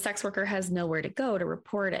 the sex worker has nowhere to go to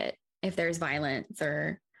report it if there's violence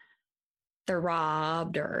or they're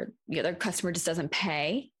robbed or their customer just doesn't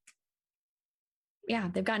pay. Yeah,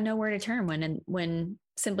 they've got nowhere to turn when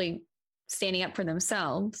simply standing up for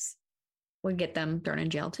themselves would get them thrown in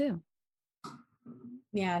jail too.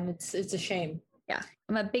 Yeah, and it's a shame. Yeah,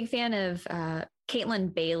 I'm a big fan of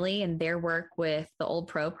Caitlin Bailey and their work with the Old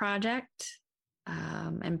Pro Project,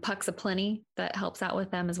 and Pucks A Plenty that helps out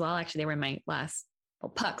with them as well. Actually, they were in my last. Well,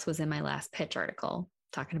 Pucks was in my last pitch article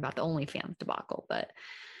talking about the OnlyFans debacle. But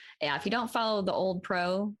yeah, if you don't follow the Old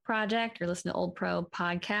Pro Project or listen to Old Pro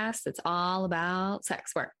podcasts, it's all about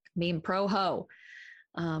sex work, being pro ho,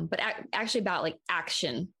 but actually about like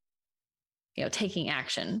action, taking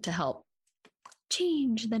action to help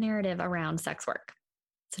change the narrative around sex work.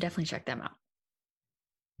 So definitely check them out.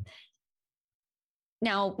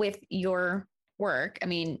 Now, with your work, I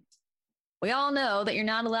mean, we all know that you're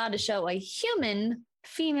not allowed to show a human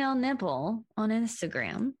female nipple on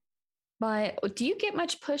Instagram, but do you get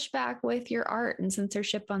much pushback with your art and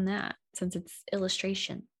censorship on that, since it's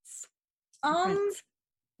illustrations?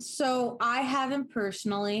 So I haven't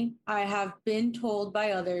personally. I have been told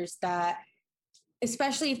by others that,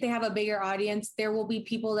 especially if they have a bigger audience, there will be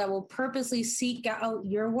people that will purposely seek out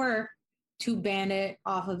your work to ban it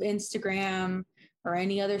off of Instagram or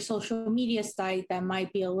any other social media site that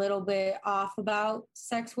might be a little bit off about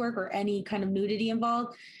sex work or any kind of nudity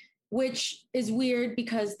involved, which is weird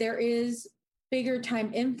because there is bigger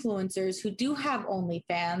time influencers who do have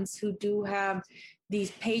OnlyFans, who do have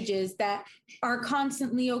these pages that are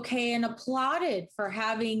constantly okay and applauded for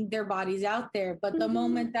having their bodies out there. But the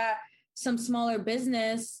moment that some smaller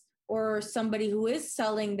business or somebody who is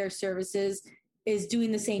selling their services is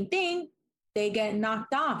doing the same thing, they get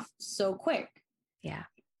knocked off so quick. Yeah.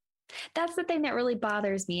 That's the thing that really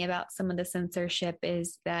bothers me about some of the censorship,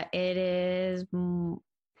 is that it is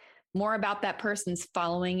more about that person's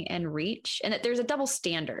following and reach, and that there's a double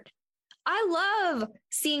standard. I love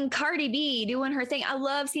seeing Cardi B doing her thing. I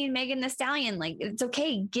love seeing Megan Thee Stallion. Like, it's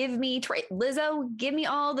okay. Give me Lizzo, give me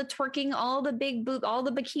all the twerking, all the big boob, all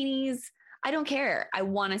the bikinis. I don't care. I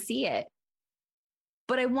want to see it.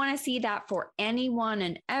 But I want to see that for anyone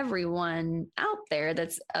and everyone out there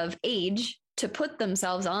that's of age to put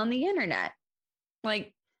themselves on the internet.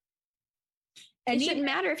 Like, it shouldn't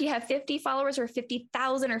matter if you have 50 followers or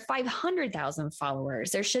 50,000 or 500,000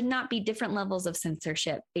 followers. There should not be different levels of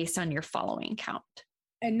censorship based on your following count.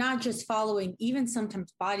 And not just following, even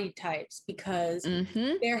sometimes body types, because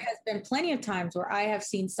there has been plenty of times where I have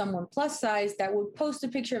seen someone plus size that would post a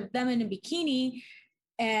picture of them in a bikini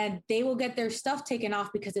and they will get their stuff taken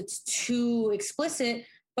off because it's too explicit.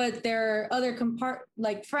 But their other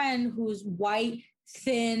friend who's white,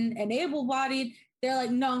 thin, and able-bodied, they're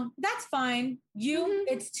like, no, that's fine.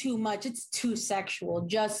 It's too much. It's too sexual.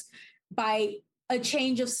 Just by a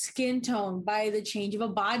change of skin tone, by the change of a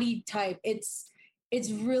body type, it's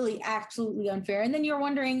really absolutely unfair. And then you're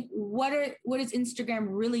wondering, what is Instagram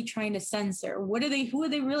really trying to censor? Who are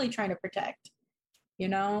they really trying to protect?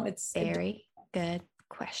 It's very good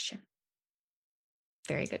question.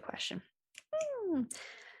 Very good question.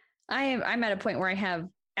 I'm at a point where I have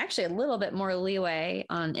actually a little bit more leeway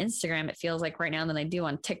on Instagram, it feels like right now, than I do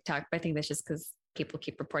on TikTok. But I think that's just because people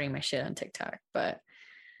keep reporting my shit on TikTok. But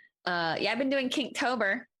I've been doing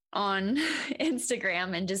Kinktober. on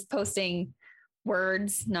Instagram and just posting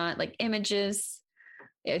words, not like images.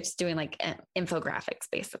 It's doing like infographics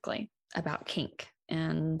basically about kink.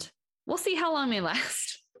 And we'll see how long they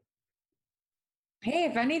last. Hey,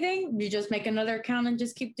 if anything, you just make another account and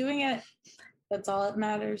just keep doing it. That's all that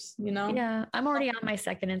matters, Yeah, I'm already on my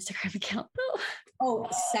second Instagram account. Oh,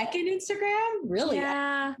 second Instagram? Really?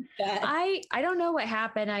 Yeah. I don't know what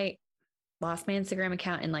happened. I lost my Instagram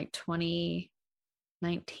account in like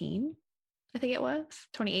 2019. I think it was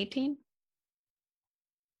 2018.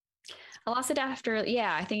 I lost it after,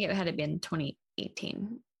 I think it had been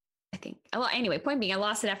 2018. I think. Well, anyway, point being, I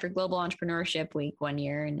lost it after Global Entrepreneurship Week one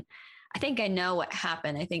year. And I think I know what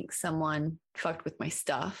happened. I think someone fucked with my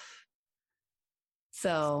stuff.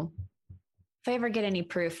 So if I ever get any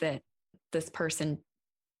proof that this person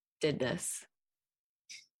did this,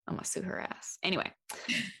 I'm gonna sue her ass. Anyway,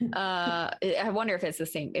 I wonder if it's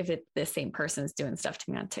the same person is doing stuff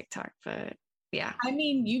to me on TikTok. But yeah, I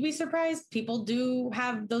mean, you'd be surprised. People do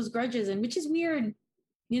have those grudges, and which is weird.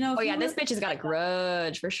 Oh yeah, this bitch has got a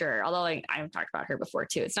grudge for sure. Although like I've talked about her before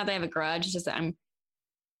too. It's not that I have a grudge. It's just that I'm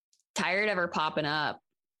tired of her popping up.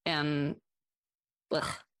 And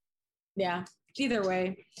yeah. Either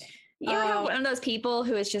way, you know, one of those people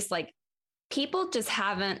who is just like, people just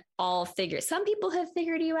haven't all figured. Some people have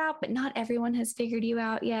figured you out, but not everyone has figured you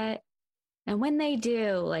out yet. And when they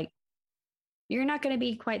do, like, you're not going to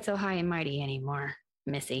be quite so high and mighty anymore,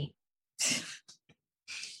 Missy.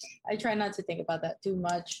 I try not to think about that too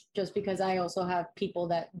much, just because I also have people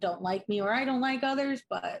that don't like me or I don't like others,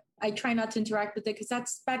 but I try not to interact with it because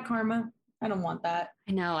that's bad karma. I don't want that.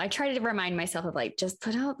 I know. I try to remind myself of like, just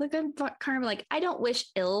put out the good karma. Like, I don't wish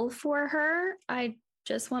ill for her. I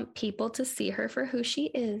just want people to see her for who she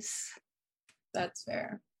is. That's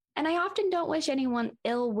fair. And I often don't wish anyone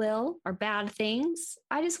ill will or bad things.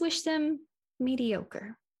 I just wish them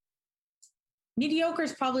mediocre. Mediocre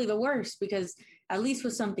is probably the worst, because at least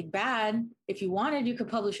with something bad, if you wanted, you could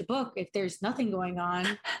publish a book. If there's nothing going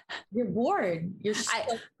on, you're bored. You're so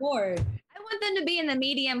bored. I want them to be in the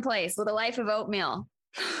medium place with a life of oatmeal.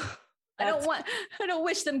 I don't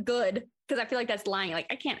wish them good, because I feel like that's lying. Like,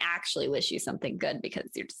 I can't actually wish you something good because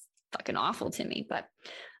you're just fucking awful to me. But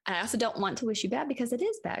I also don't want to wish you bad because it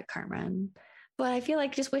is bad karma. But I feel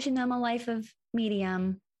like just wishing them a life of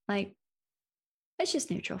medium, like, it's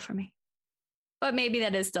just neutral for me. But maybe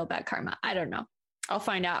that is still bad karma. I don't know. I'll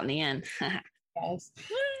find out in the end. Yes.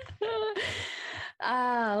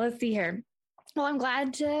 Let's see here. Well, I'm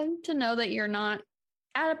glad to know that you're not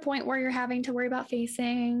at a point where you're having to worry about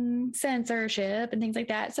facing censorship and things like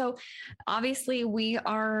that. So obviously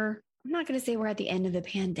I'm not going to say we're at the end of the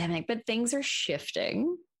pandemic, but things are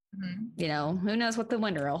shifting. Mm-hmm. You know, who knows what the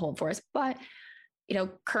winter will hold for us, but you know,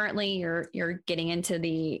 currently you're getting into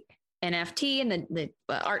the NFT and the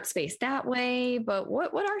art space that way. But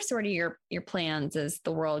what are sort of your plans as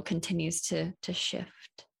the world continues to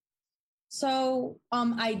shift? So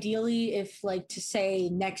ideally, if like to say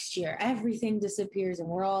next year, everything disappears and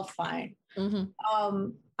we're all fine. Mm-hmm.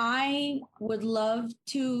 I would love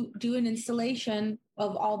to do an installation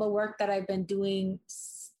of all the work that I've been doing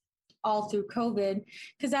all through COVID,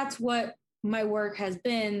 because that's what my work has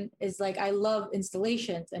been, is like, I love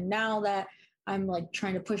installations. And now that I'm like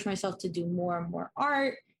trying to push myself to do more and more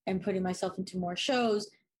art and putting myself into more shows,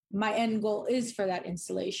 my end goal is for that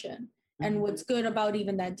installation. And what's good about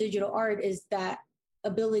even that digital art is that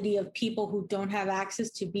ability of people who don't have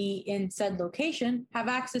access to be in said location have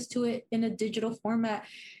access to it in a digital format.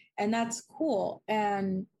 And that's cool.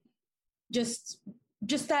 And just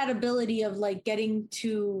that ability of like getting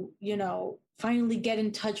to, you know, finally get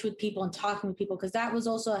in touch with people and talking with people, because that was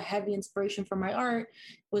also a heavy inspiration for my art,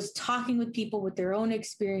 was talking with people with their own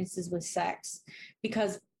experiences with sex.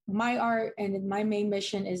 Because my art and my main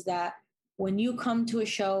mission is that when you come to a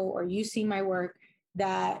show or you see my work,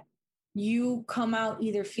 that you come out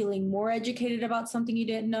either feeling more educated about something you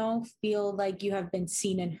didn't know, feel like you have been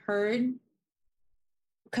seen and heard.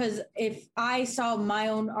 Because if I saw my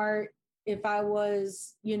own art, if I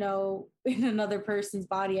was, you know, in another person's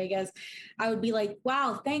body, I guess, I would be like,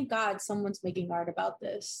 wow, thank God someone's making art about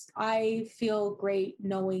this. I feel great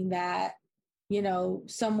knowing that, you know,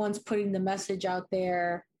 someone's putting the message out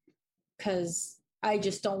there, because I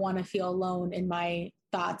just don't want to feel alone in my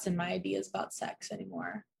thoughts and my ideas about sex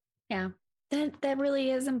anymore. Yeah, that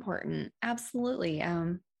really is important. Absolutely.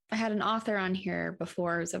 I had an author on here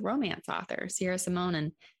before. It was a romance author, Sierra Simone,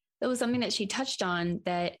 and it was something that she touched on,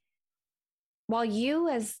 that while you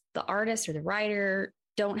as the artist or the writer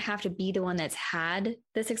don't have to be the one that's had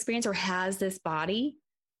this experience or has this body,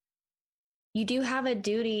 you do have a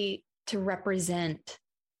duty to represent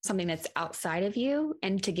something that's outside of you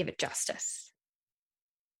and to give it justice.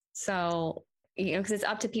 So, because it's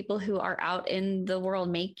up to people who are out in the world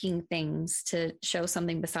making things to show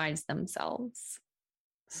something besides themselves.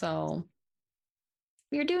 So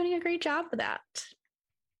you're doing a great job with that.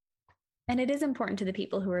 And it is important to the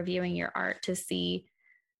people who are viewing your art to see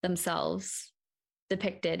themselves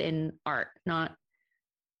depicted in art, not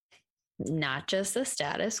just the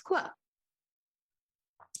status quo.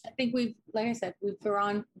 I think like I said, we've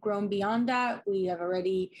grown beyond that. We have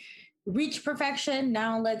already reached perfection.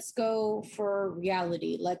 Now let's go for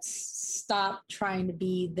reality. Let's stop trying to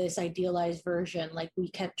be this idealized version like we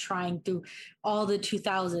kept trying through all the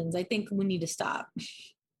 2000s. I think we need to stop.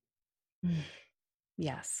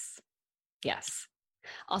 Yes.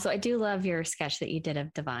 Also, I do love your sketch that you did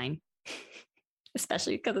of Divine,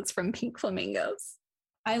 especially because it's from Pink Flamingos.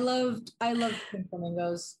 I love Pink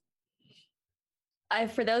Flamingos.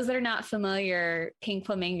 For those that are not familiar, Pink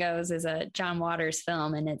Flamingos is a John Waters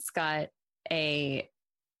film, and it's got a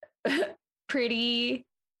pretty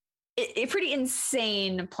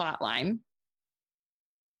insane plot line.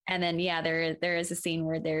 And then, there is a scene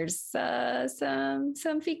where there's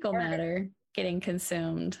some fecal matter getting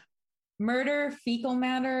consumed. Murder, fecal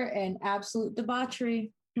matter, and absolute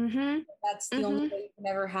debauchery. Mm-hmm. That's the only way you can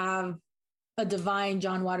ever have a Divine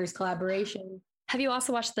John Waters collaboration. Have you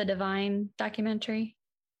also watched the Divine documentary?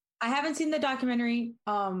 I haven't seen the documentary,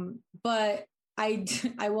 but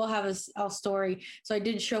I will have a story. So I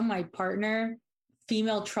did show my partner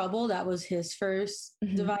Female Trouble. That was his first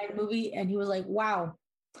Divine movie. And he was like, wow,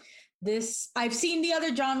 I've seen the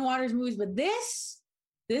other John Waters movies, but this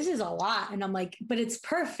is a lot. And I'm like, but it's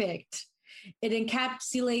perfect. It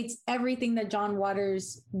encapsulates everything that John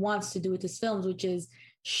Waters wants to do with his films, which is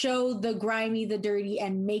show the grimy, the dirty,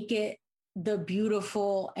 and make it the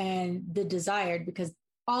beautiful and the desired, because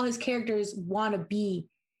all his characters want to be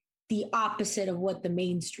the opposite of what the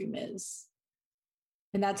mainstream is.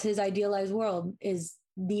 And that's his idealized world, is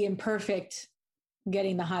the imperfect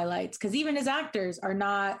getting the highlights. Because even his actors are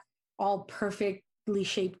not all perfectly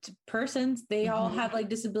shaped persons. They all have like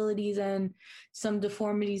disabilities and some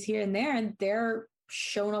deformities here and there, and they're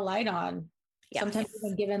shown a light on. Yes. Sometimes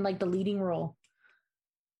even given like the leading role.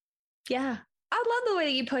 Yeah. I love the way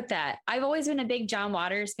that you put that. I've always been a big John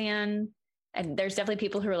Waters fan. And there's definitely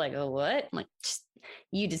people who are like, oh, what? I'm like,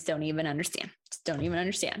 you just don't even understand.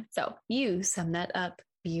 So you sum that up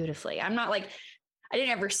beautifully. I'm not like, I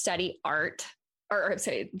didn't ever study art or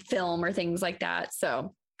say film or things like that.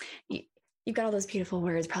 So you've got all those beautiful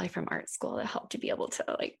words probably from art school that helped you be able to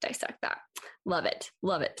like dissect that. Love it.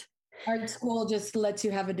 Art school just lets you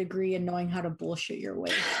have a degree in knowing how to bullshit your way.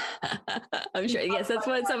 I'm sure. Yes, that's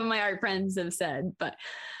what some of my art friends have said. But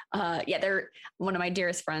one of my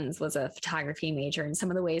dearest friends was a photography major, and some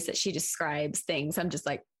of the ways that she describes things, I'm just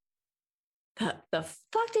like, the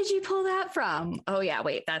fuck did you pull that from? Oh yeah,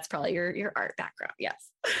 wait, that's probably your art background. Yes.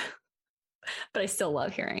 But I still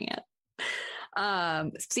love hearing it.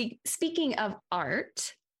 Speaking of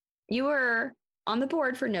art, you were on the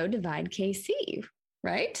board for No Divide KC,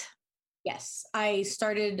 right? Yes, I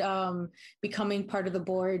started becoming part of the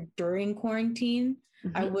board during quarantine.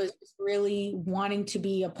 I was really wanting to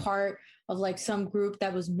be a part of like some group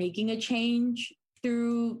that was making a change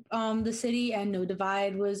through the city, and No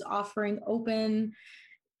Divide was offering open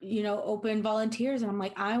volunteers. And I'm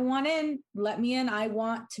like, I want in, let me in. I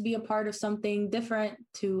want to be a part of something different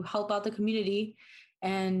to help out the community.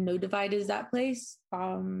 And No Divide is that place.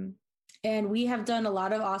 And we have done a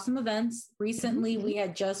lot of awesome events. Recently, we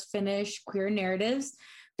had just finished Queer Narratives,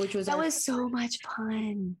 which was so much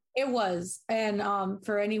fun. It was. And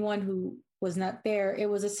for anyone who was not there, it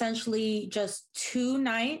was essentially just 2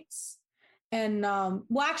 nights. And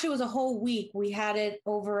actually it was a whole week. We had it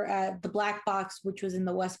over at the Black Box, which was in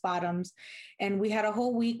the West Bottoms. And we had a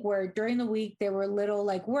whole week where during the week, there were little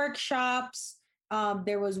like workshops.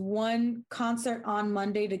 There was one concert on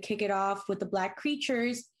Monday to kick it off with the Black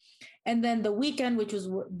Creatures. And then the weekend, which was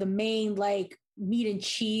the main like meat and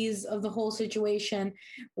cheese of the whole situation,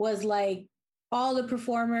 was like all the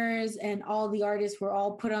performers and all the artists were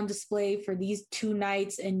all put on display for these 2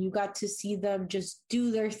 nights. And you got to see them just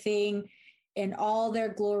do their thing in all their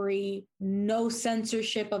glory. No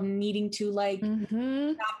censorship of needing to like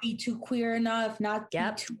not be too queer enough, not be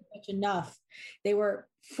too much enough. They were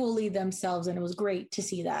fully themselves, and it was great to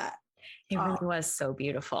see that. It really was so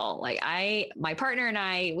beautiful. Like my partner and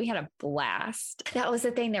I, we had a blast. That was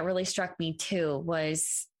the thing that really struck me too,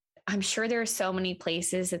 was I'm sure there are so many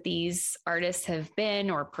places that these artists have been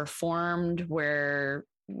or performed where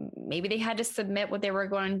maybe they had to submit what they were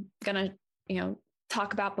going to,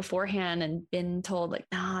 talk about beforehand and been told like,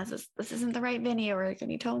 no, this isn't the right venue, or can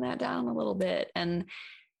you tone that down a little bit? And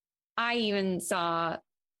I even saw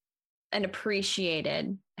and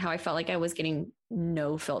appreciated how I felt like I was getting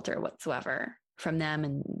no filter whatsoever from them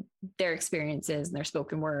and their experiences and their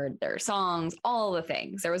spoken word, their songs, all the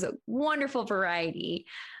things. There was a wonderful variety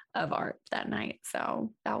of art that night.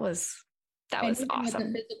 So that was awesome.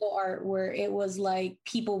 The physical art where it was like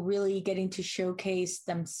people really getting to showcase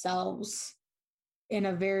themselves in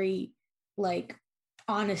a very like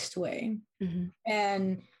honest way. Mm-hmm.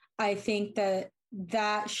 And I think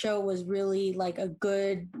that show was really like a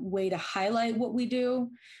good way to highlight what we do.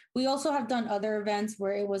 We also have done other events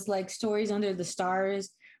where it was like Stories Under the Stars,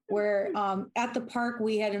 where at the park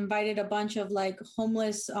we had invited a bunch of like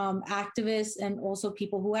homeless activists and also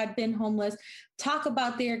people who had been homeless talk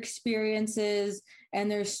about their experiences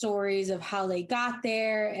and their stories of how they got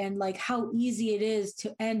there and like how easy it is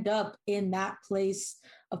to end up in that place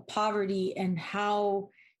of poverty and how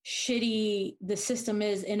shitty the system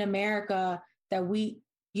is in America that we,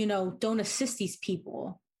 don't assist these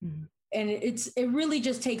people. Mm-hmm. And it really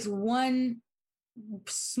just takes one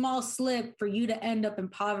small slip for you to end up in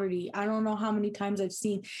poverty. I don't know how many times I've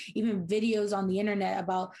seen even videos on the internet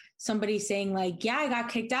about somebody saying like, yeah, I got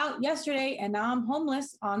kicked out yesterday and now I'm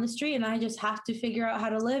homeless on the street and I just have to figure out how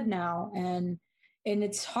to live now. And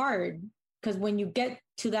it's hard because when you get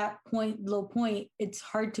to that low point, it's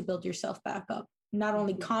hard to build yourself back up, not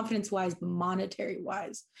only confidence wise, but monetary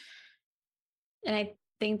wise. And I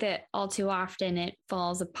think that all too often it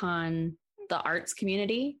falls upon the arts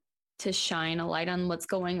community to shine a light on what's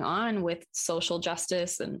going on with social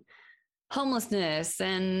justice and homelessness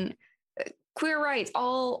and queer rights,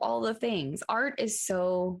 all the things. Art is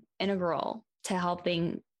so integral to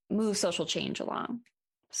helping move social change along.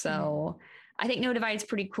 So I think No Divide is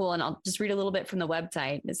pretty cool. And I'll just read a little bit from the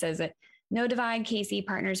website. It says that No Divide KC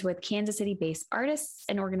partners with Kansas City-based artists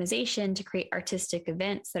and organization to create artistic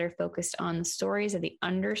events that are focused on the stories of the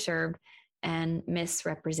underserved and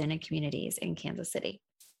misrepresented communities in Kansas City.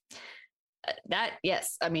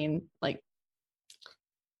 Yes, I mean, like,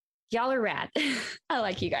 y'all are rad. I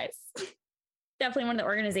like you guys. Definitely one of the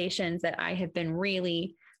organizations that I have been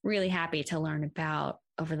really, really happy to learn about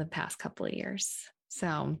over the past couple of years.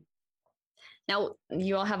 So now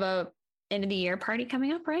you all have a end of the year party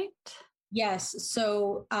coming up, right? Yes.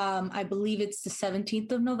 So I believe it's the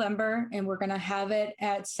 17th of November, and we're going to have it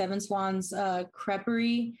at Seven Swans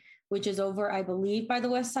Creperie, which is over, I believe, by the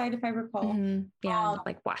West Side, if I recall. Mm-hmm. Yeah,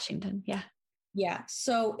 like Washington. Yeah. Yeah.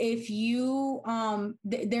 So if you,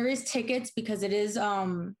 there is tickets because it is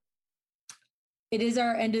our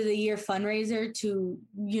end of the year fundraiser to,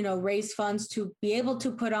 raise funds to be able to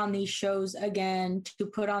put on these shows again, to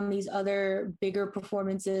put on these other bigger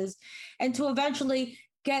performances, and to eventually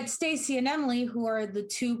get Stacy and Emily, who are the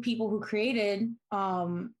two people who created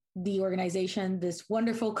the organization, this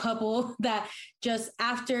wonderful couple that just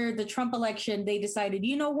after the Trump election, they decided,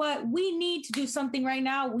 you know what, we need to do something right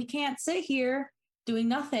now. We can't sit here doing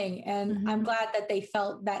nothing. And I'm glad that they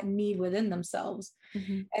felt that need within themselves.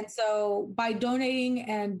 Mm-hmm. And so by donating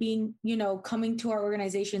and being, coming to our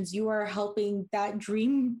organizations, you are helping that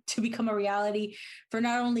dream to become a reality for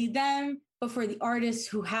not only them, but for the artists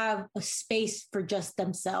who have a space for just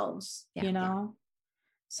themselves,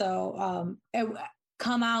 So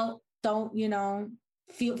come out, don't,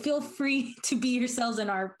 feel free to be yourselves in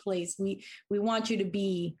our place. We want you to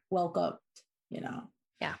be welcomed,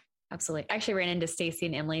 Yeah, absolutely. I actually ran into Stacy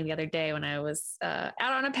and Emily the other day when I was out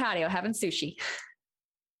on a patio having sushi.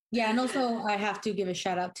 Yeah. And also I have to give a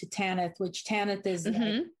shout out to Tanith, which Tanith is,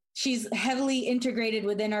 she's heavily integrated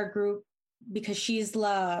within our group because she's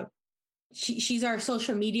our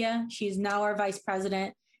social media. She's now our vice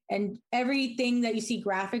president, and everything that you see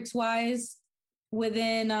graphics wise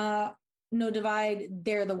within No Divide,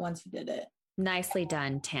 they're the ones who did it. Nicely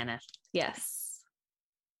done, Tanith. Yes.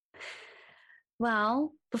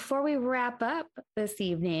 Well, before we wrap up this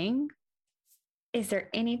evening, is there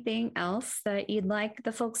anything else that you'd like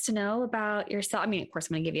the folks to know about yourself? I mean, of course,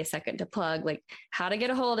 I'm going to give you a second to plug like how to get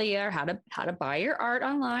a hold of you, or how to buy your art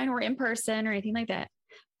online or in person or anything like that.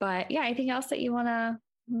 But yeah, anything else that you want to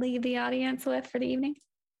leave the audience with for the evening?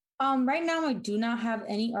 Right now, I do not have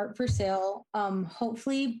any art for sale.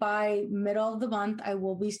 Hopefully by middle of the month, I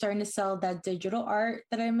will be starting to sell that digital art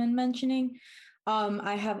that I've been mentioning.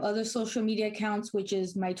 I have other social media accounts, which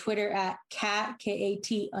is my Twitter at @Kat,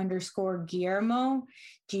 _Guillermo,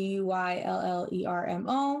 GUILLERMO.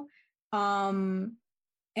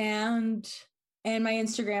 And my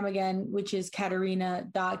Instagram again, which is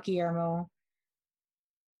Katarina.Guillermo.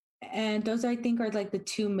 And those, I think, are like the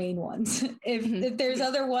two main ones. If there's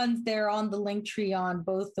other ones, they're on the link tree on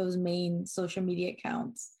both those main social media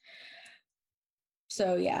accounts.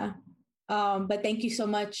 So yeah. But thank you so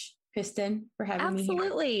much, Kristen, for having me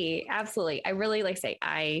here. Absolutely. I really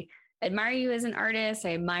I admire you as an artist.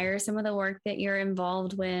 I admire some of the work that you're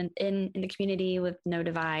involved with in the community with No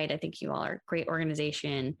Divide. I think you all are a great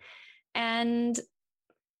organization. And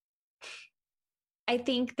I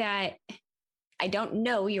think that I don't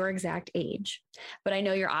know your exact age, but I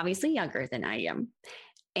know you're obviously younger than I am.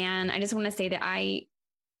 And I just want to say that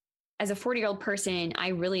as a 40-year-old person, I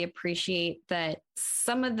really appreciate that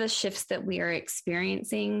some of the shifts that we are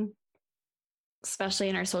experiencing, especially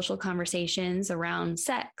in our social conversations around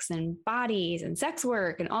sex and bodies and sex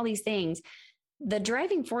work and all these things, the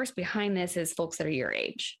driving force behind this is folks that are your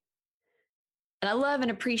age. And I love and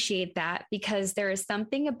appreciate that, because there is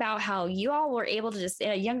something about how you all were able to just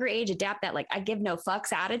at a younger age adapt that, like, I give no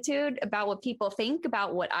fucks attitude about what people think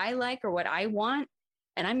about what I like or what I want.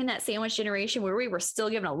 And I'm in that sandwich generation where we were still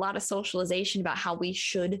given a lot of socialization about how we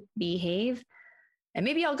should behave. And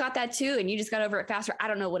maybe y'all got that too, and you just got over it faster. I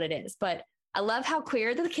don't know what it is, but I love how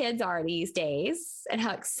queer the kids are these days and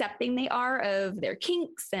how accepting they are of their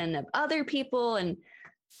kinks and of other people. And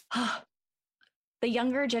the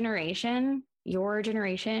younger generation, your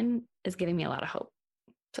generation, is giving me a lot of hope.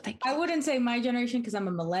 So thank you. I wouldn't say my generation because I'm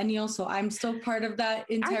a millennial, so I'm still part of that.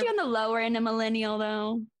 Aren't you on the lower end of millennial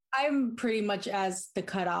though? I'm pretty much as the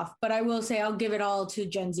cutoff, but I will say I'll give it all to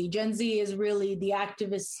Gen Z. Gen Z is really the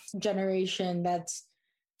activist generation that's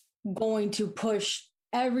going to push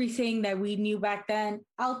everything that we knew back then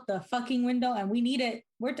out the fucking window, and we need it.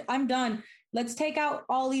 I'm done. Let's take out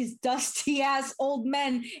all these dusty ass old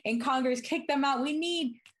men in Congress, kick them out. We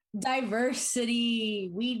need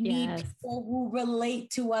diversity. We need people who relate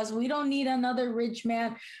to us. We don't need another rich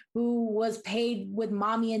man who was paid with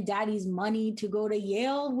mommy and daddy's money to go to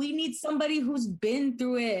Yale. We need somebody who's been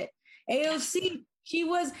through it. AOC, she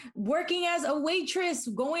was working as a waitress,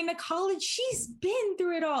 going to college. She's been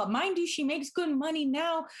through it all. Mind you, she makes good money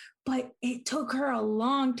now, but it took her a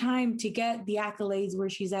long time to get the accolades where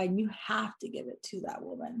she's at. And you have to give it to that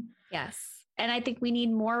woman. Yes. And I think we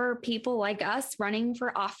need more people like us running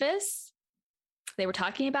for office. They were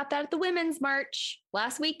talking about that at the Women's March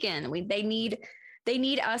last weekend. They need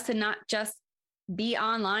us to not just be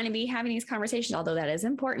online and be having these conversations, although that is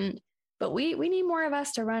important. But we need more of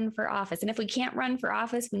us to run for office. And if we can't run for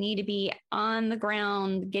office, we need to be on the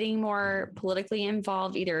ground, getting more politically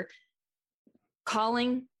involved, either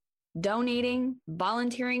calling, donating,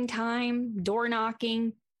 volunteering time, door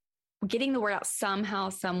knocking, getting the word out somehow,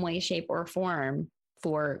 some way, shape, or form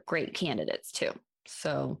for great candidates too.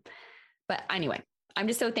 So, but anyway, I'm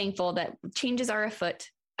just so thankful that changes are afoot.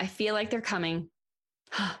 I feel like they're coming.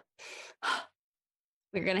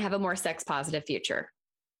 We're going to have a more sex positive future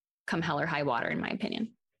come hell or high water, in my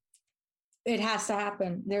opinion. It has to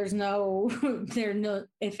happen. There's no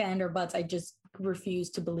if and or buts. I just refuse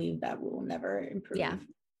to believe that will never improve. Yeah.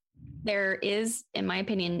 There is, in my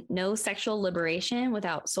opinion, no sexual liberation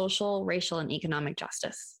without social, racial, and economic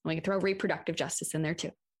justice. We can throw reproductive justice in there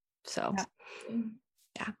too. So,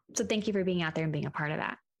 yeah. So thank you for being out there and being a part of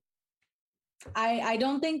that. I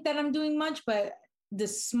don't think that I'm doing much, but the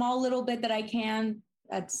small little bit that I can,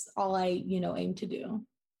 that's all I, aim to do.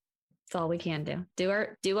 That's all we can do.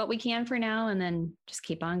 Do what we can for now, and then just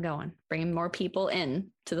keep on going, bringing more people in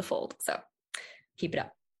to the fold. So keep it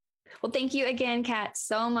up. Well, thank you again, Kat,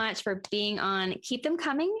 so much for being on. Keep them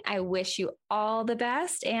coming. I wish you all the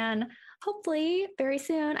best. And hopefully very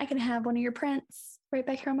soon I can have one of your prints right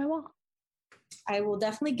back here on my wall. I will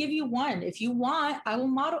definitely give you one. If you want, I will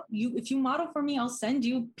model you. If you model for me, I'll send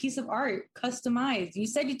you a piece of art customized. You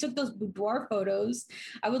said you took those boudoir photos.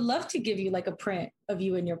 I would love to give you like a print of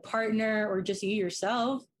you and your partner or just you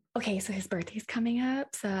yourself. Okay. So his birthday's coming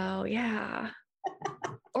up. So yeah.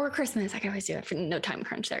 Or Christmas. I can always do it for no time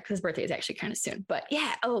crunch there because his birthday is actually kind of soon. But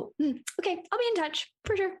yeah. Oh, okay. I'll be in touch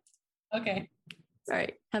for sure. Okay. All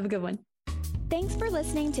right. Have a good one. Thanks for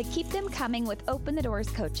listening to Keep Them Coming with Open the Doors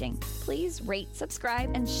Coaching. Please rate, subscribe,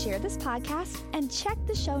 and share this podcast, and check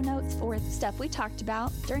the show notes for stuff we talked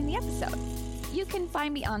about during the episode. You can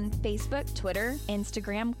find me on Facebook, Twitter,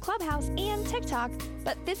 Instagram, Clubhouse, and TikTok,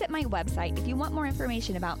 but visit my website if you want more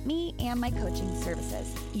information about me and my coaching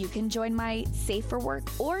services. You can join my Safe for Work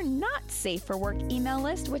or Not Safe for Work email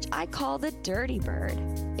list, which I call the Dirty Bird.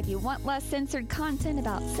 If you want less censored content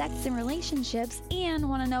about sex and relationships and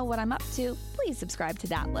want to know what I'm up to, please subscribe to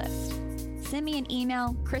that list. Send me an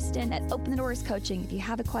email, Kristen at Open the Doors Coaching, if you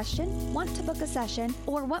have a question, want to book a session,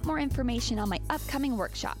 or want more information on my upcoming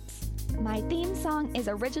workshops. My theme song is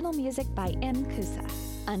original music by M. Kusa.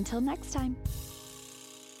 Until next time.